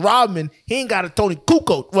Dennis Rodman. He ain't got a Tony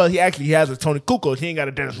Kukoc. Well, he has a Tony Kukoc. He ain't got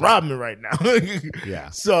a Dennis Rodman right now. Yeah.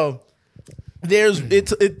 So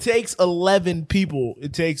it takes 11 people.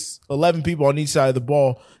 It takes 11 people on each side of the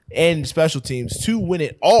ball and special teams to win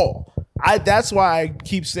it all. That's why I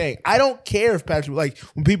keep saying I don't care if Patrick, like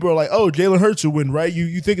when people are like, oh, Jalen Hurts will win, right?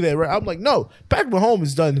 You think of that, right? I'm like, no, Patrick Mahomes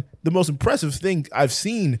has done the most impressive thing I've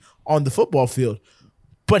seen on the football field.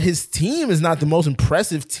 But his team is not the most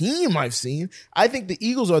impressive team I've seen. I think the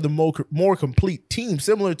Eagles are the more complete team,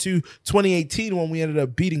 similar to 2018 when we ended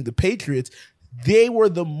up beating the Patriots. They were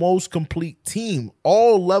the most complete team.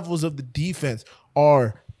 All levels of the defense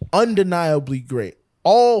are undeniably great.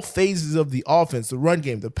 All phases of the offense, the run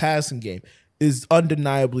game, the passing game, is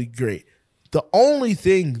undeniably great. The only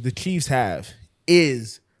thing the Chiefs have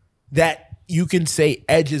is that you can say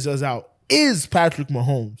edges us out is Patrick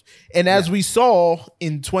Mahomes. And as we saw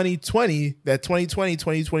in 2020, that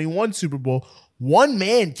 2020-2021 Super Bowl, one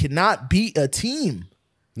man cannot beat a team.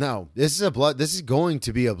 No, this is going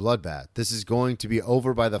to be a bloodbath. This is going to be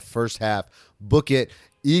over by the first half. Book it.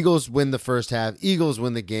 Eagles win the first half. Eagles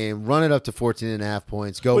win the game. Run it up to 14.5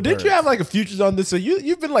 points. Go. Well, didn't you have like a futures on this? So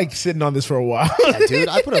you've been like sitting on this for a while. Yeah, dude,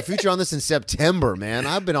 I put a future on this in September, man.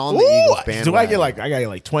 I've been on the Eagles bandwagon. So I got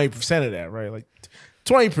like 20% of that, right? Like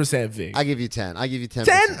 20% Vig. I give you 10. I give you 10%.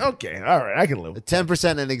 10? Okay. All right. I can live with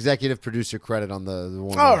 10% and executive producer credit on the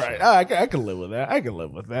one. All right. I can live with that. I can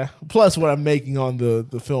live with that. Plus what I'm making on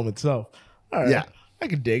the film itself. All right. Yeah. I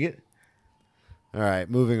can dig it. All right.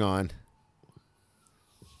 Moving on.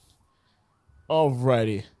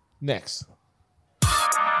 Alrighty. Next.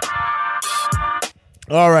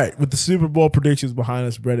 All right. With the Super Bowl predictions behind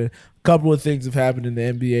us, Brendan, a couple of things have happened in the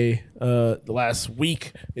NBA the last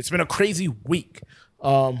week. It's been a crazy week.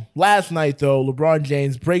 Last night, though, LeBron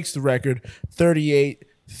James breaks the record,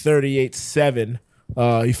 38-7.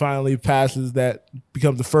 He finally passes that,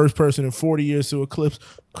 becomes the first person in 40 years to eclipse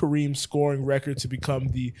Kareem's scoring record to become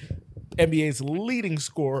the NBA's leading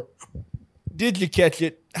scorer Did you catch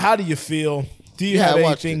it? How do you feel? Do you have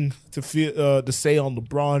anything to say on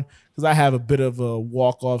LeBron? Because I have a bit of a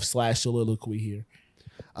walk-off / soliloquy here.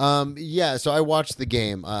 So I watched the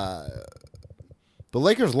game. The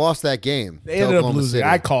Lakers lost that game. They ended up losing.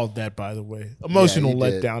 I called that, by the way. Emotional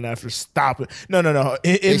letdown after stopping. No.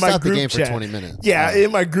 They my stopped group the game chat, for 20 minutes. Yeah, in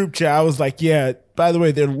my group chat, I was like, yeah, by the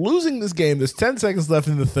way, they're losing this game. There's 10 seconds left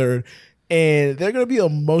in the third, and they're going to be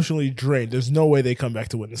emotionally drained. There's no way they come back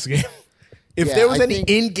to win this game. If there was any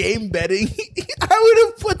in-game betting, I would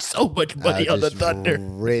have put so much money on the Thunder.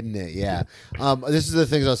 Ridden it, yeah. This is the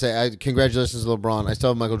things I'll say. Congratulations to LeBron. I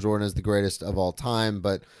still have Michael Jordan as the greatest of all time,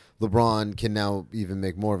 but LeBron can now even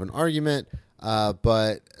make more of an argument.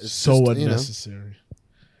 But it's so just, unnecessary.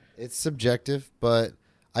 It's subjective, but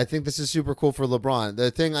I think this is super cool for LeBron.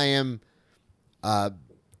 The thing I am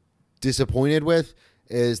disappointed with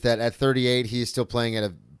is that at 38, he's still playing at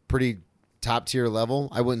a pretty top-tier level.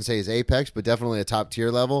 I wouldn't say his apex, but definitely a top-tier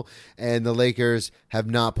level. And the Lakers have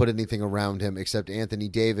not put anything around him except Anthony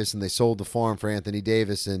Davis, and they sold the farm for Anthony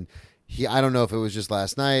Davis. And I don't know if it was just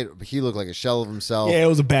last night, but he looked like a shell of himself. Yeah, it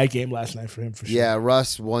was a bad game last night for him, for sure. Yeah,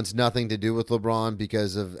 Russ wants nothing to do with LeBron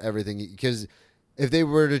because of everything. Because if they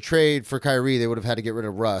were to trade for Kyrie, they would have had to get rid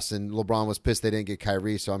of Russ, and LeBron was pissed they didn't get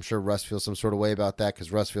Kyrie, so I'm sure Russ feels some sort of way about that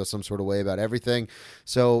because Russ feels some sort of way about everything.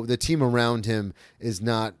 So the team around him is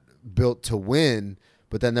not built to win,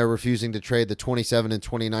 but then they're refusing to trade the 27 and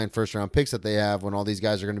 29 first-round picks that they have when all these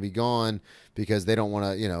guys are going to be gone because they don't want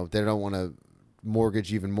to, they don't want to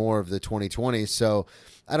mortgage even more of the 2020s. So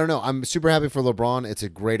I don't know. I'm super happy for LeBron. It's a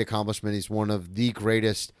great accomplishment. He's one of the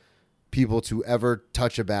greatest people to ever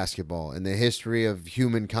touch a basketball in the history of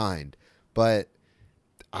humankind. But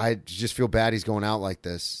I just feel bad he's going out like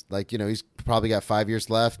this. Like, he's probably got 5 years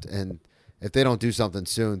left, and if they don't do something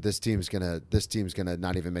soon, this team's gonna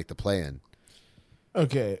not even make the play-in.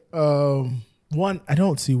 Okay. One, I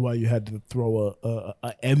don't see why you had to throw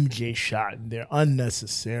a MJ shot in there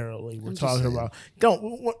unnecessarily. We're talking about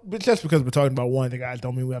but just because we're talking about one of the guys,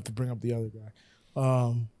 don't mean we have to bring up the other guy.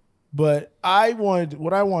 But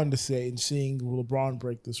what I wanted to say in seeing LeBron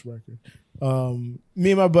break this record.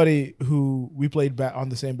 Me and my buddy, who we played on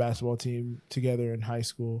the same basketball team together in high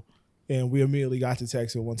school, and we immediately got to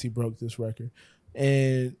text him once he broke this record,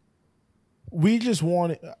 and we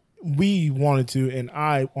wanted to, and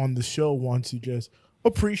I on the show want to just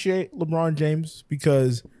appreciate LeBron James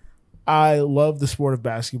because I love the sport of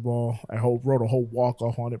basketball. I wrote a whole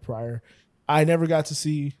walk-off on it prior. I never got to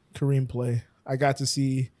see Kareem play. I got to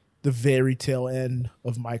see the very tail end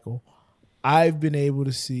of Michael. I've been able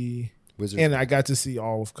to see, and I got to see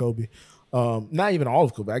all of Kobe. Not even all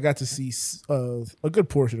of Kobe. I got to see a good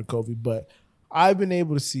portion of Kobe, but I've been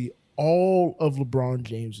able to see all of LeBron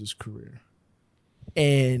James's career.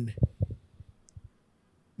 And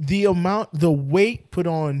the weight put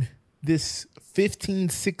on this 15,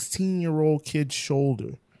 16-year-old kid's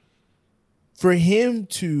shoulder for him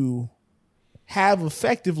to have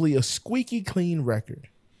effectively a squeaky clean record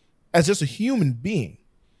as just a human being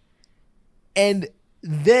and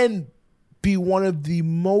then be one of the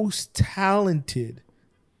most talented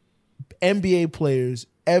NBA players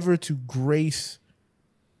ever to grace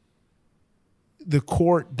the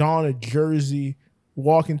court, don a jersey,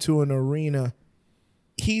 walk into an arena.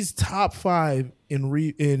 He's top 5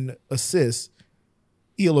 in assists.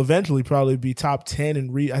 He'll eventually probably be top 10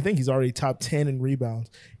 in I think he's already top 10 in rebounds.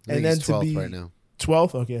 And then to be right now.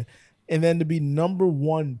 12th, okay. And then to be number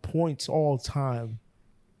 1 points all time.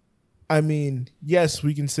 I mean, yes,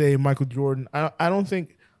 we can say Michael Jordan. I don't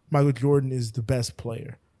think Michael Jordan is the best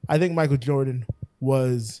player. I think Michael Jordan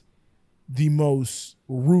was the most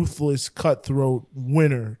ruthless, cutthroat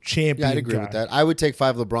winner, champion. Yeah, I'd agree with that. I would take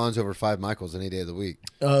 5 LeBrons over 5 Michaels any day of the week.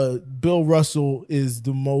 Bill Russell is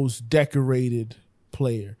the most decorated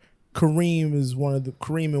player. Kareem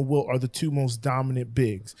and Wilt are the 2 most dominant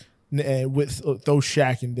bigs, and with throw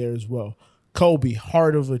Shaq in there as well. Kobe,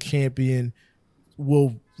 heart of a champion,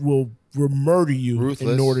 will murder you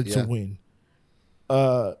ruthless, in order to win.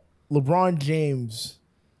 LeBron James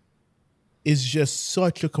is just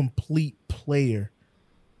such a complete player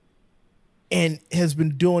and has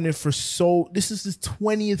been doing it for this is his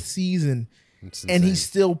 20th season, and he's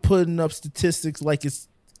still putting up statistics like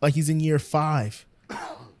he's in year 5.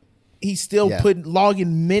 He's still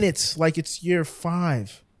logging minutes like it's year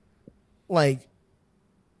 5. Like,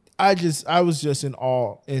 I was just in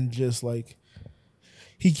awe, and just like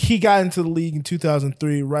he got into the league in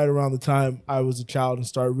 2003, right around the time I was a child, and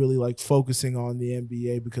started really like focusing on the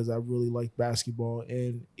NBA because I really like basketball.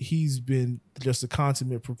 And he's been just a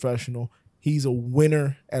consummate professional. He's a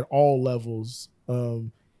winner at all levels.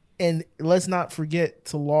 And let's not forget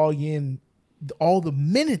to log in all the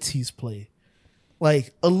minutes he's played,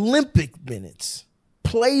 like Olympic minutes,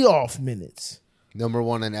 playoff minutes. Number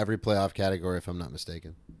one in every playoff category, if I'm not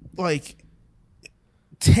mistaken. Like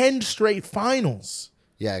 10 straight finals.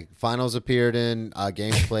 Yeah, finals appeared in,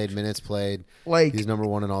 games played, minutes played. Like, he's number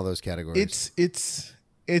one in all those categories.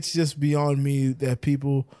 It's just beyond me that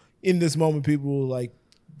people in this moment will like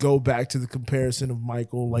go back to the comparison of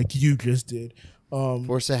Michael like you just did.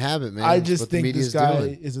 Force a habit, man. I just think this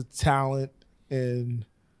guy is a talent and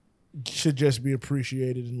should just be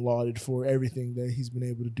appreciated and lauded for everything that he's been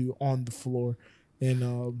able to do on the floor.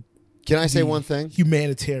 And can I say one thing?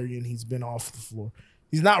 Humanitarian he's been off the floor.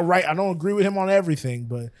 He's not right. I don't agree with him on everything,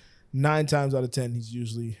 but 9 times out of 10, he's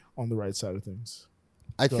usually on the right side of things.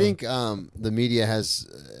 I think the media has,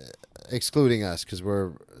 excluding us because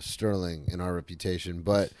we're sterling in our reputation,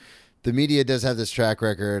 but the media does have this track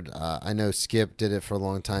record. I know Skip did it for a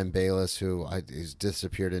long time. Bayless, he's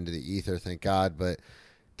disappeared into the ether, thank God. But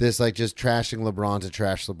this like just trashing LeBron to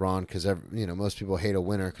trash LeBron because most people hate a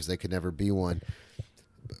winner because they could never be one.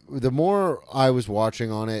 The more I was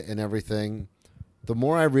watching on it and everything, the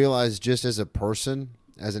more I realized just as a person,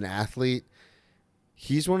 as an athlete,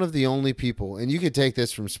 he's one of the only people, and you could take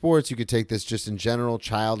this from sports, you could take this just in general,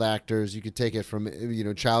 child actors, you could take it from,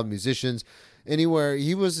 child musicians, anywhere.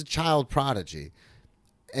 He was a child prodigy.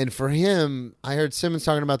 And for him, I heard Simmons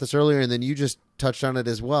talking about this earlier, and then you just touched on it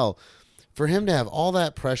as well. For him to have all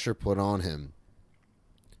that pressure put on him,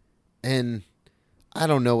 and I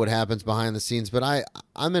don't know what happens behind the scenes, but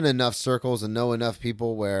I'm in enough circles and know enough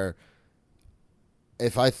people where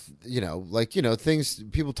if things,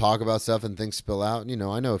 people talk about stuff and things spill out.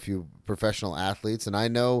 I know a few professional athletes, and I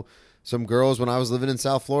know some girls when I was living in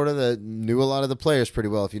South Florida that knew a lot of the players pretty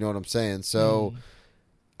well, if you know what I'm saying. So,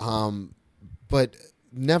 but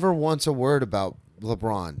never once a word about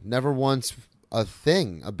LeBron, never once a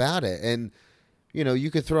thing about it. And, you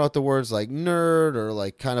could throw out the words like nerd or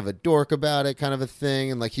like kind of a dork about it, kind of a thing.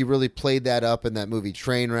 And like he really played that up in that movie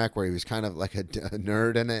Trainwreck where he was kind of like a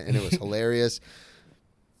nerd in it, and it was hilarious.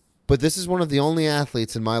 But this is one of the only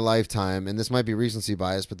athletes in my lifetime, and this might be recency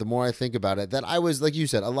bias, but the more I think about it, that I was, like you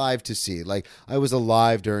said, alive to see. Like, I was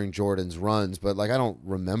alive during Jordan's runs, but, like, I don't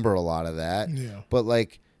remember a lot of that. Yeah. But,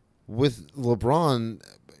 like, with LeBron,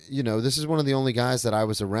 this is one of the only guys that I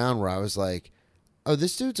was around where I was like, oh,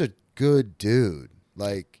 this dude's a good dude.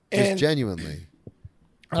 Like, just genuinely.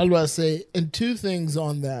 I was about to say, and 2 things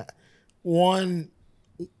on that. One,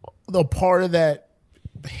 the part of that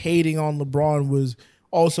hating on LeBron was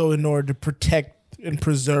also in order to protect and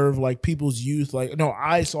preserve like people's youth. Like, no,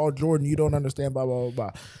 I saw Jordan, you don't understand, blah, blah, blah,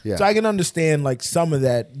 blah. Yeah. So I can understand like some of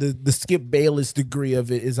that. The Skip Bayless degree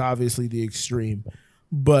of it is obviously the extreme.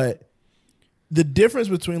 But the difference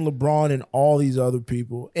between LeBron and all these other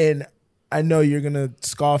people, and I know you're going to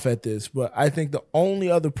scoff at this, but I think the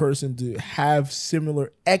only other person to have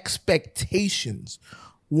similar expectations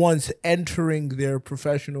once entering their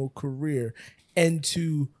professional career and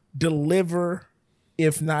to deliver,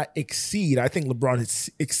 if not exceed. I think LeBron has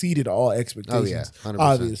exceeded all expectations. Oh, yeah, 100%.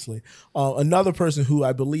 Obviously. Another person who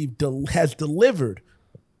I believe has delivered,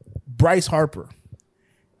 Bryce Harper.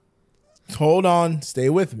 Hold on, stay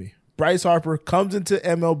with me. Bryce Harper comes into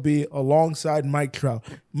MLB alongside Mike Trout.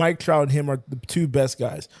 Mike Trout and him are the 2 best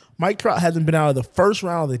guys. Mike Trout hasn't been out of the first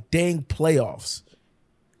round of the dang playoffs.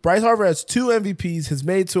 Bryce Harper has 2 MVPs, has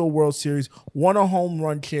made it to a World Series, won a home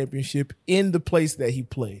run championship in the place that he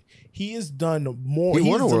played. He has done more. He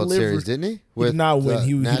won a World Series, didn't he? He did not win.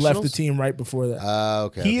 He left the Nationals? team right before that.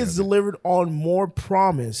 Okay. He has delivered on more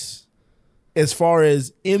promise as far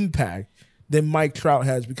as impact than Mike Trout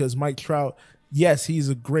has, because Mike Trout, yes, he's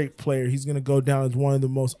a great player. He's going to go down as one of the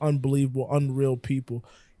most unbelievable, unreal people.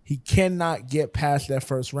 He cannot get past that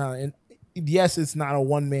first round. And yes, it's not a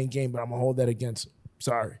one-man game, but I'm going to hold that against him.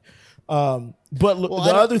 Sorry. The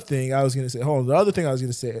other thing I was going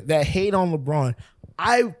to say, that hate on LeBron,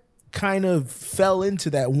 I kind of fell into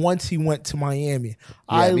that once he went to Miami. Yeah,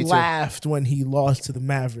 I me too. laughed when he lost to the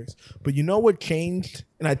Mavericks. But you know what changed?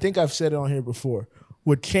 And I think I've said it on here before.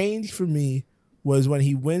 What changed for me was when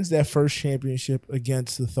he wins that first championship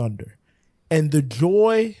against the Thunder. And the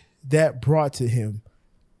joy that brought to him,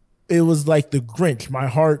 it was like the Grinch. My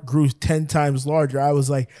heart grew 10 times larger. I was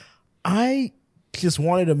like, I just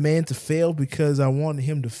wanted a man to fail because I wanted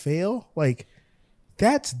him to fail. Like,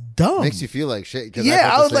 that's dumb. Makes you feel like shit. Yeah,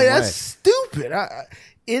 I was like, that's stupid.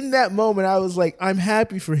 In that moment, I was like, I'm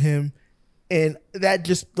happy for him. And that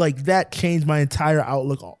just, like, that changed my entire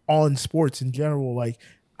outlook on sports in general. Like,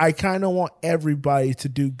 I kind of want everybody to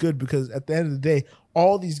do good, because at the end of the day,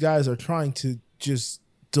 all these guys are trying to just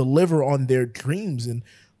deliver on their dreams. And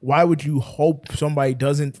why would you hope somebody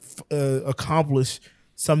doesn't accomplish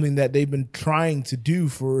something that they've been trying to do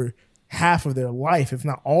for half of their life, if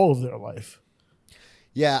not all of their life?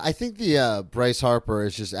 Yeah, I think the Bryce Harper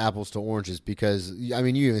is just apples to oranges because, I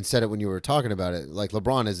mean, you even said it when you were talking about it. Like,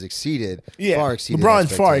 LeBron has far exceeded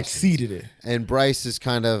LeBron's far exceeded it. And Bryce is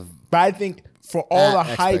kind of But I think for all the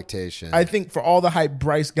hype, expectation. I think for all the hype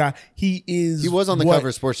Bryce got, he was on the cover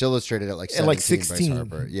of Sports Illustrated at like 16. Bryce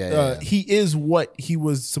Harper. Yeah. He is what he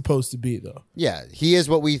was supposed to be, though. Yeah, he is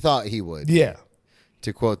what we thought he would. Yeah.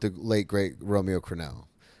 To quote the late, great Romeo Crennel.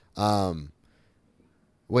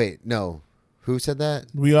 Wait, no. Who said that?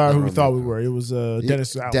 We are who we thought we were. It was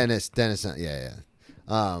Dennis Allen. Dennis, yeah.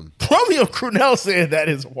 Romeo Crennel saying that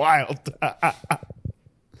is wild.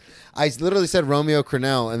 I literally said Romeo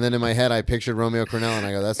Crennel, and then in my head I pictured Romeo Crennel, and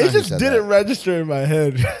I go, "That's not it who just said didn't that." register in my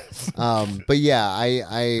head. But yeah,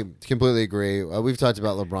 I completely agree. We've talked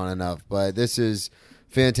about LeBron enough, but this is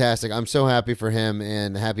fantastic. I'm so happy for him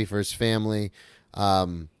and happy for his family.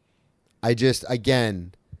 I just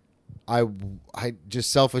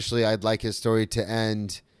selfishly, I'd like his story to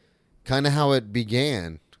end kind of how it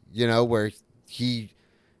began, where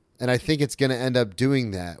and I think it's going to end up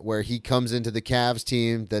doing that, where he comes into the Cavs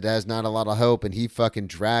team that has not a lot of hope, and he fucking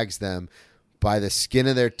drags them by the skin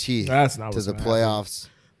of their teeth to the playoffs.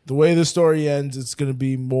 The way the story ends, it's going to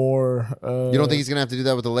be more. You don't think he's going to have to do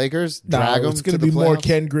that with the Lakers? Drag him? It's going to be more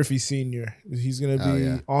Ken Griffey Sr. He's going to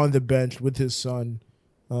be on the bench with his son.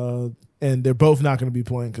 And they're both not going to be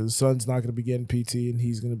playing because his son's not going to be getting PT, and his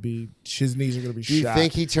knees are going to be shot. Do you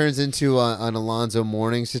think he turns into an Alonzo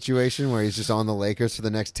Mourning situation where he's just on the Lakers for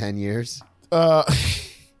the next 10 years?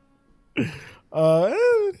 You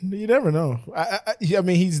never know. I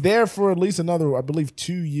mean, he's there for at least another, I believe,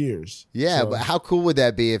 2 years. Yeah, but how cool would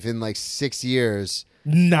that be if in like 6 years?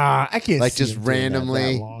 Nah, I can't. Like just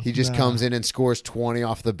randomly, he just comes in and scores 20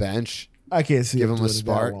 off the bench. I can't see give him a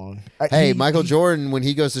spark. Hey, Michael Jordan, when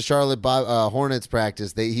he goes to Charlotte Hornets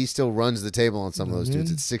practice, he still runs the table on some of those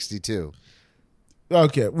dudes. It's 62.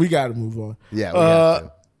 Okay, we got to move on. Yeah, we got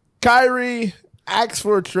to. Kyrie asked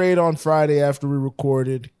for a trade on Friday after we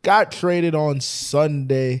recorded. Got traded on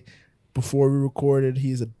Sunday before we recorded.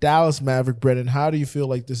 He's a Dallas Maverick. Brennan, how do you feel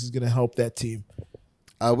like this is going to help that team?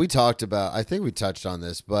 I think we touched on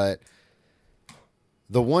this, but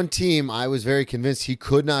the one team I was very convinced he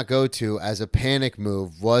could not go to as a panic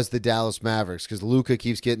move was the Dallas Mavericks because Luka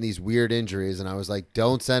keeps getting these weird injuries, and I was like,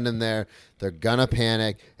 don't send him there. They're going to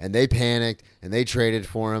panic, and they panicked, and they traded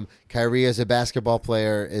for him. Kyrie, as a basketball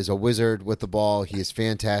player, is a wizard with the ball. He is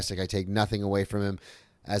fantastic. I take nothing away from him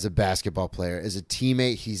as a basketball player. As a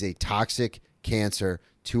teammate, he's a toxic cancer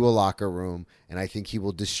to a locker room, and I think he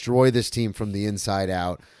will destroy this team from the inside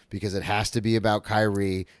out because it has to be about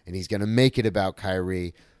Kyrie, and he's going to make it about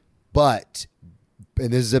Kyrie. But,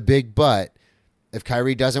 and this is a big but, if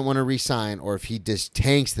Kyrie doesn't want to re-sign or if he just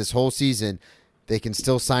tanks this whole season, they can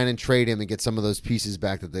still sign and trade him and get some of those pieces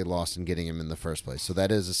back that they lost in getting him in the first place. So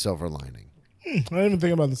that is a silver lining. I didn't even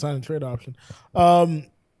think about the sign and trade option.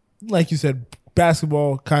 Like you said,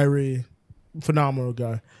 basketball, Kyrie, phenomenal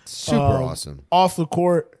guy. Super awesome. Off the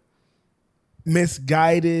court,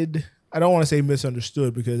 misguided. I don't want to say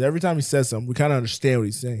misunderstood because every time he says something, we kind of understand what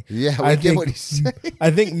he's saying. Yeah, I get what he's saying.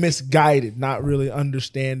 I think misguided, not really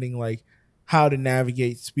understanding like how to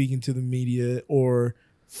navigate speaking to the media or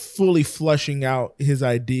fully fleshing out his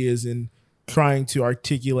ideas and trying to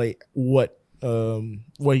articulate what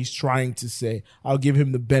he's trying to say. I'll give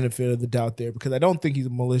him the benefit of the doubt there because I don't think he's a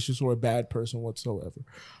malicious or a bad person whatsoever.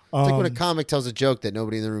 It's like when a comic tells a joke that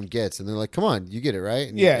nobody in the room gets, and they're like, come on, you get it, right?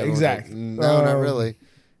 And yeah, exactly. Like, no, not really.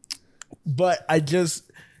 But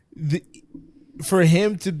for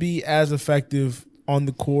him to be as effective on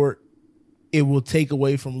the court, it will take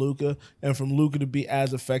away from Luka. And from Luka to be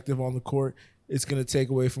as effective on the court, it's going to take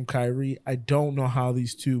away from Kyrie. I don't know how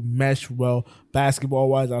these two mesh well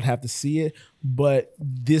basketball-wise. I'd have to see it. But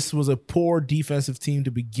this was a poor defensive team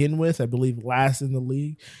to begin with. I believe last in the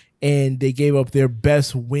league. And they gave up their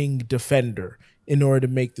best wing defender in order to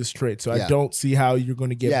make this trade. So I don't see how you're going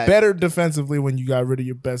to get better defensively when you got rid of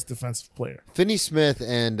your best defensive player. Finney-Smith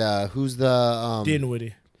and who's the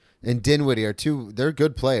Dinwiddie. And Dinwiddie are they're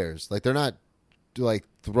good players. Like they're not like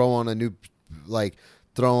throw on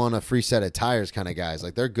a free set of tires kind of guys.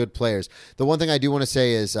 Like they're good players. The one thing I do want to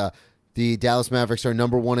say is the Dallas Mavericks are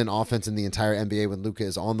number one in offense in the entire NBA when Luka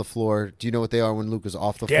is on the floor. Do you know what they are when Luka's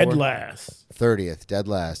off the floor? Dead last. 30th. Dead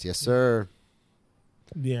last. Yes, sir.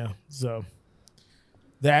 Yeah. So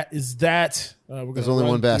that is that. There's only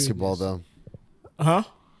one basketball, though. Huh?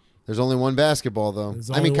 There's only one basketball, though.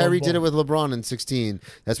 Kyrie did it with LeBron in 16.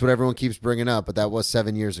 That's what everyone keeps bringing up, but that was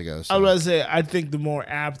 7 years ago. So. I was going to say, I think the more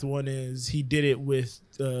apt one is he did it with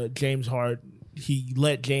James Harden. He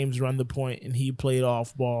let James run the point, and he played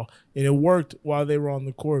off ball. And it worked while they were on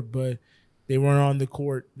the court, but they weren't on the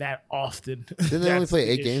court that often. Didn't they only play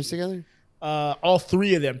 8 games together? All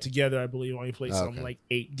 3 of them together, I believe, only played something like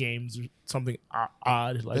 8 games or something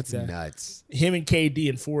odd like that. That's nuts. Him and KD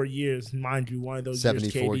in 4 years, mind you, one of those years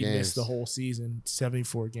KD games. missed the whole season,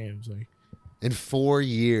 74 games. In 4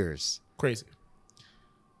 years. Crazy.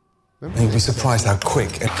 You'd be surprised how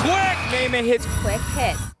quick. Naaman hits. Quick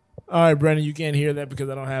hits. All right, Brennan, you can't hear that because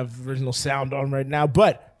I don't have original sound on right now.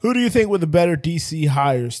 But who do you think were the better DC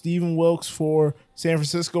hires? Stephen Wilkes for San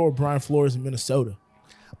Francisco or Brian Flores in Minnesota?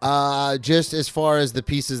 Just as far as the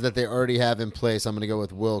pieces that they already have in place, I'm going to go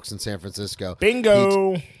with Wilkes in San Francisco.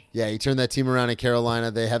 Bingo. He turned that team around in Carolina.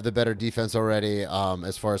 They have the better defense already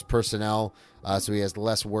as far as personnel, so he has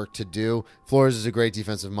less work to do. Flores is a great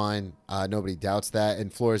defensive mind. Nobody doubts that.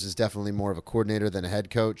 And Flores is definitely more of a coordinator than a head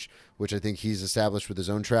coach, which I think he's established with his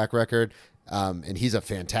own track record. And he's a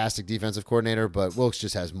fantastic defensive coordinator, but Wilkes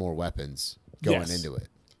just has more weapons going into it.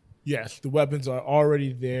 Yes, the weapons are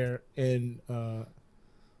already there, and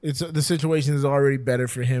the situation is already better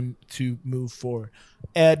for him to move forward.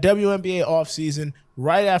 At WNBA offseason,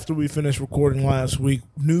 right after we finished recording last week,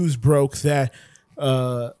 news broke that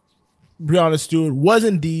Breanna Stewart was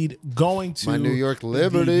indeed going to my New York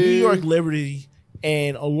Liberty. New York Liberty,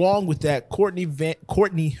 and along with that, Courtney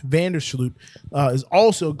Vandersloot is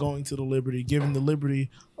also going to the Liberty, giving the Liberty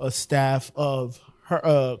a staff of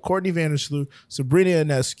her, Courtney Vandersloot, Sabrina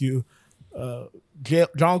Ionescu,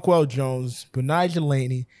 Jonquel Jones, Benijah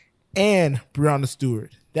Laney, and Breanna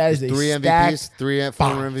Stewart. That is 3 MVPs, 3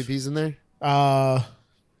 former MVPs in there.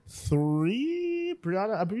 3.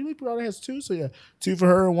 Breanna, I believe Breanna has 2. So 2 for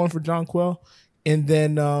her and 1 for Jonquel. And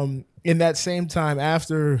then in that same time,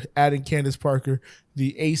 after adding Candace Parker,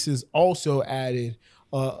 the Aces also added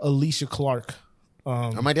Alicia Clark.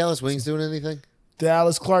 Are my Dallas Wings doing anything?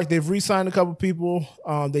 Dallas Clark, they've re-signed a couple people.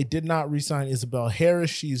 They did not re-sign Isabel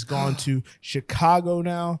Harris. She's gone to Chicago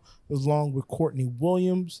now, along with Courtney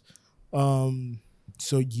Williams.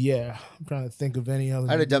 So, I'm trying to think of any other.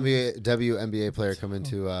 I had a WNBA player come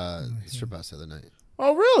into strip house the other night.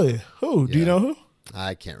 Oh, really? Who? Do you know who?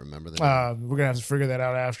 I can't remember the name. We're going to have to figure that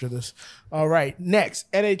out after this. All right.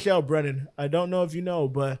 Next, NHL, Brennan. I don't know if you know,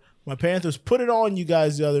 but my Panthers put it on you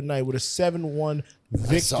guys the other night with a 7-1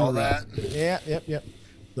 victory. I saw that. Yep.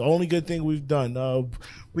 The only good thing we've done.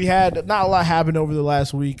 We had not a lot happened over the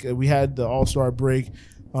last week. We had the All-Star break.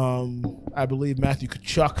 I believe Matthew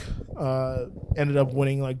Tkachuk ended up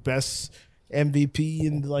winning best MVP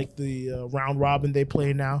in the round robin they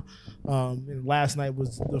play now. And last night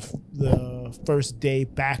was the first day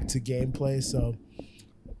back to gameplay. So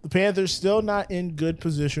the Panthers still not in good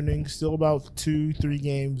positioning. Still about 2-3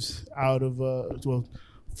 games out of 4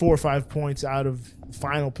 or 5 points out of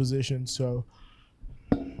final position. So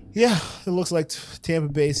it looks like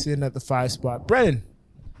Tampa Bay's in at the 5 spot. Brennan.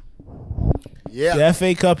 Yeah. The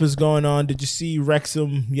FA Cup is going on. Did you see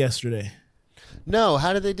Wrexham yesterday? No.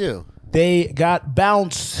 How did they do? They got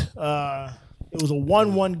bounced. It was a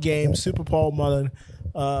 1-1 game. Super Paul Mullen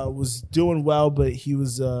was doing well, but he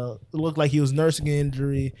was it looked like he was nursing an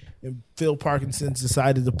injury, and Phil Parkinson's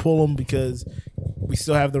decided to pull him because we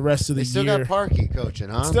still have the rest of the year. Still got Parky coaching,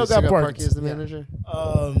 huh? Still got Parky as the manager?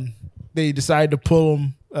 They decided to pull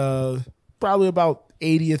him probably about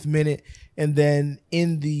 80th minute. And then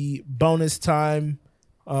in the bonus time,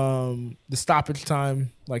 the stoppage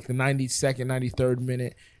time, like the 92nd, 93rd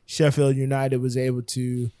minute, Sheffield United was able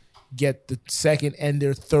to get the second and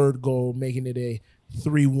their third goal, making it a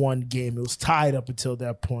 3-1 game. It was tied up until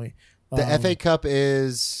that point. The FA Cup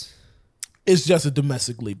is? It's just a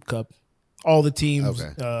domestic league cup. All the teams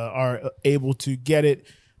are able to get it.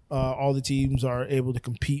 All the teams are able to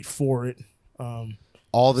compete for it.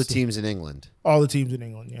 All the teams in England? All the teams in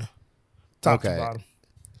England, yeah. Top to bottom.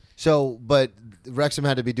 So, but Wrexham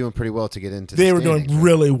had to be doing pretty well to get into. They were doing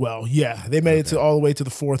really well. Yeah, they made it all the way to the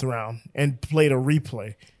 4th round and played a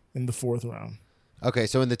replay in the 4th round. Okay,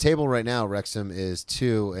 so in the table right now, Wrexham is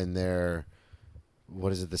 2, and they're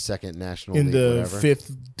the second national in league, the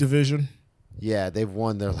 5th division. Yeah, they've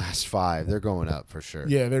won their last 5. They're going up for sure.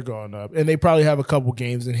 Yeah, they're going up, and they probably have a couple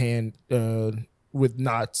games in hand with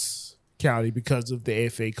Notts County because of the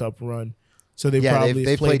FA Cup run. So they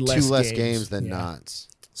played 2 less games than Notts.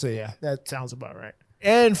 So that sounds about right.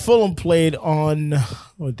 And Fulham played on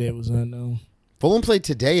what day was that? No, Fulham played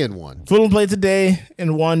today and won. Fulham played today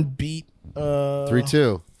and won. Beat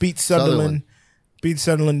 3-2. Beat Sunderland beat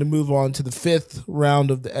Sunderland to move on to the 5th round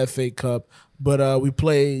of the FA Cup. But we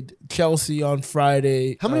played Chelsea on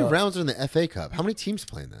Friday. How many rounds are in the FA Cup? How many teams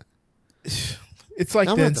playing that? It's like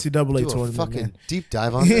the NCAA tournament. Fucking man. deep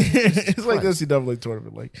dive on it. It's like the NCAA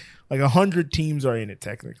tournament. Like 100 teams are in it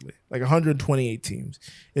technically. Like 128 teams,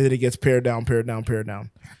 and then it gets pared down. But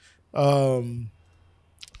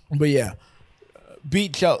yeah,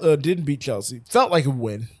 didn't beat Chelsea. Felt like a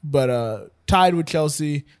win, but tied with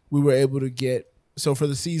Chelsea. We were able to get. So for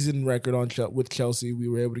the season record with Chelsea, we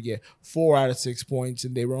were able to get 4 out of 6 points,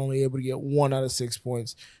 and they were only able to get 1 out of 6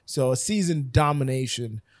 points. So a season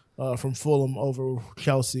domination from Fulham over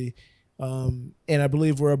Chelsea. And I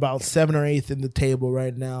believe we're about 7th or 8th in the table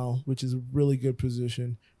right now, which is a really good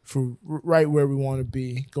position for right where we want to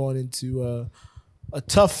be going into a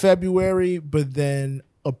tough February, but then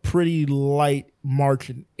a pretty light March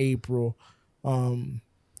and April, and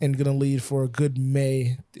going to lead for a good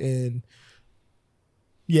May. And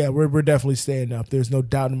yeah, we're definitely staying up. There's no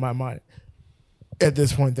doubt in my mind at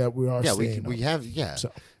this point that we are staying up. We have.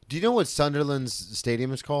 So. Do you know what Sunderland's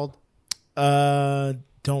stadium is called? Don't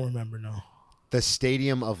remember, no. The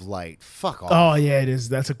Stadium of Light. Fuck off. Oh, yeah, it is.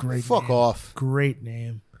 That's a great name. Fuck off. Great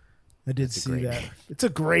name. I did see that. It's a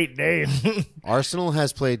great name. Arsenal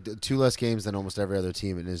has played 2 less games than almost every other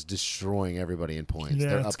team and is destroying everybody in points. Yeah,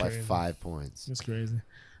 they're up crazy. by 5 points. That's crazy.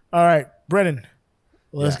 All right, Brennan,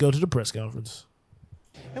 let's go to the press conference.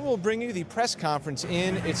 And we'll bring you the press conference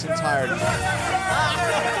in its entirety.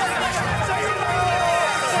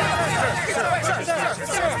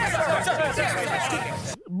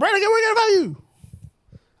 Brennan, where can I find you?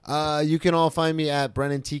 You can all find me at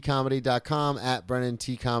BrennanTComedy.com, at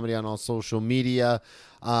BrennanTComedy on all social media.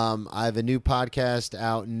 I have a new podcast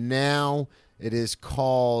out now. It is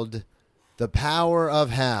called The Power of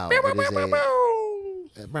How.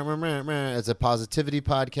 It's a positivity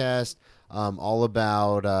podcast. All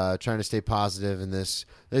about trying to stay positive in this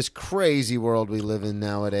crazy world we live in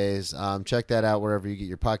nowadays. Check that out wherever you get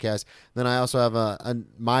your podcast. Then I also have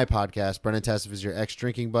my podcast, Brennan Tessif is your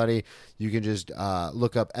ex-drinking buddy. You can just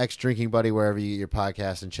look up ex-drinking buddy wherever you get your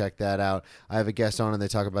podcast and check that out. I have a guest on and they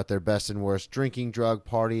talk about their best and worst drinking, drug,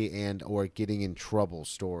 party, and or getting in trouble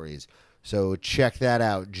stories. So check that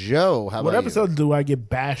out. Joe, how about you? What episode do I get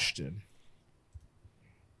bashed in?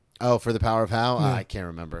 Oh, for The Power of How? I can't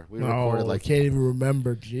remember. We recorded I can't even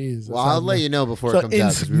remember. Jeez. Well, I'll let you know before it comes out.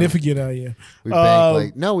 Insignificant out here. We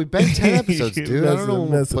banked we banked 10 episodes, dude. I don't know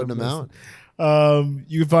when we're putting them out.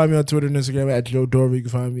 You can find me on Twitter and Instagram at Joe Dorver. You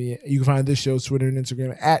can find this show's Twitter and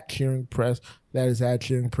Instagram at Cheering Press. That is at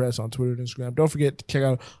Cheering Press on Twitter and Instagram. Don't forget to check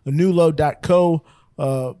out anewload.co.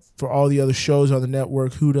 For all the other shows on the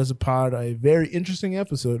network. Who Does a Pod? A very interesting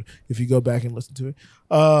episode if you go back and listen to it.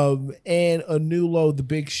 And A New Load, the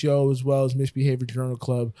big show, as well as Misbehavior Journal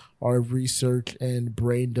Club, our research and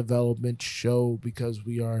brain development show, because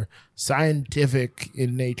we are scientific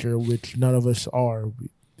in nature, which none of us are.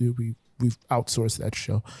 We've outsourced that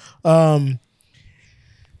show.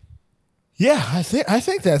 Yeah, I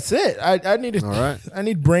think that's it. I need all right. I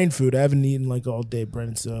need brain food. I haven't eaten like all day,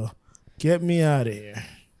 Brennan. So. Get me out of here.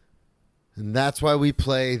 And that's why we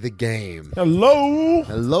play the game.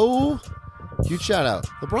 Hello. Huge shout out.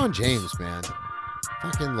 LeBron James, man.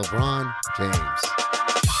 Fucking LeBron James.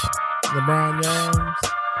 LeBron James.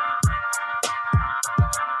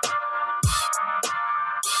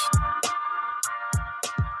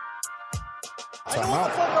 Time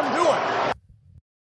out.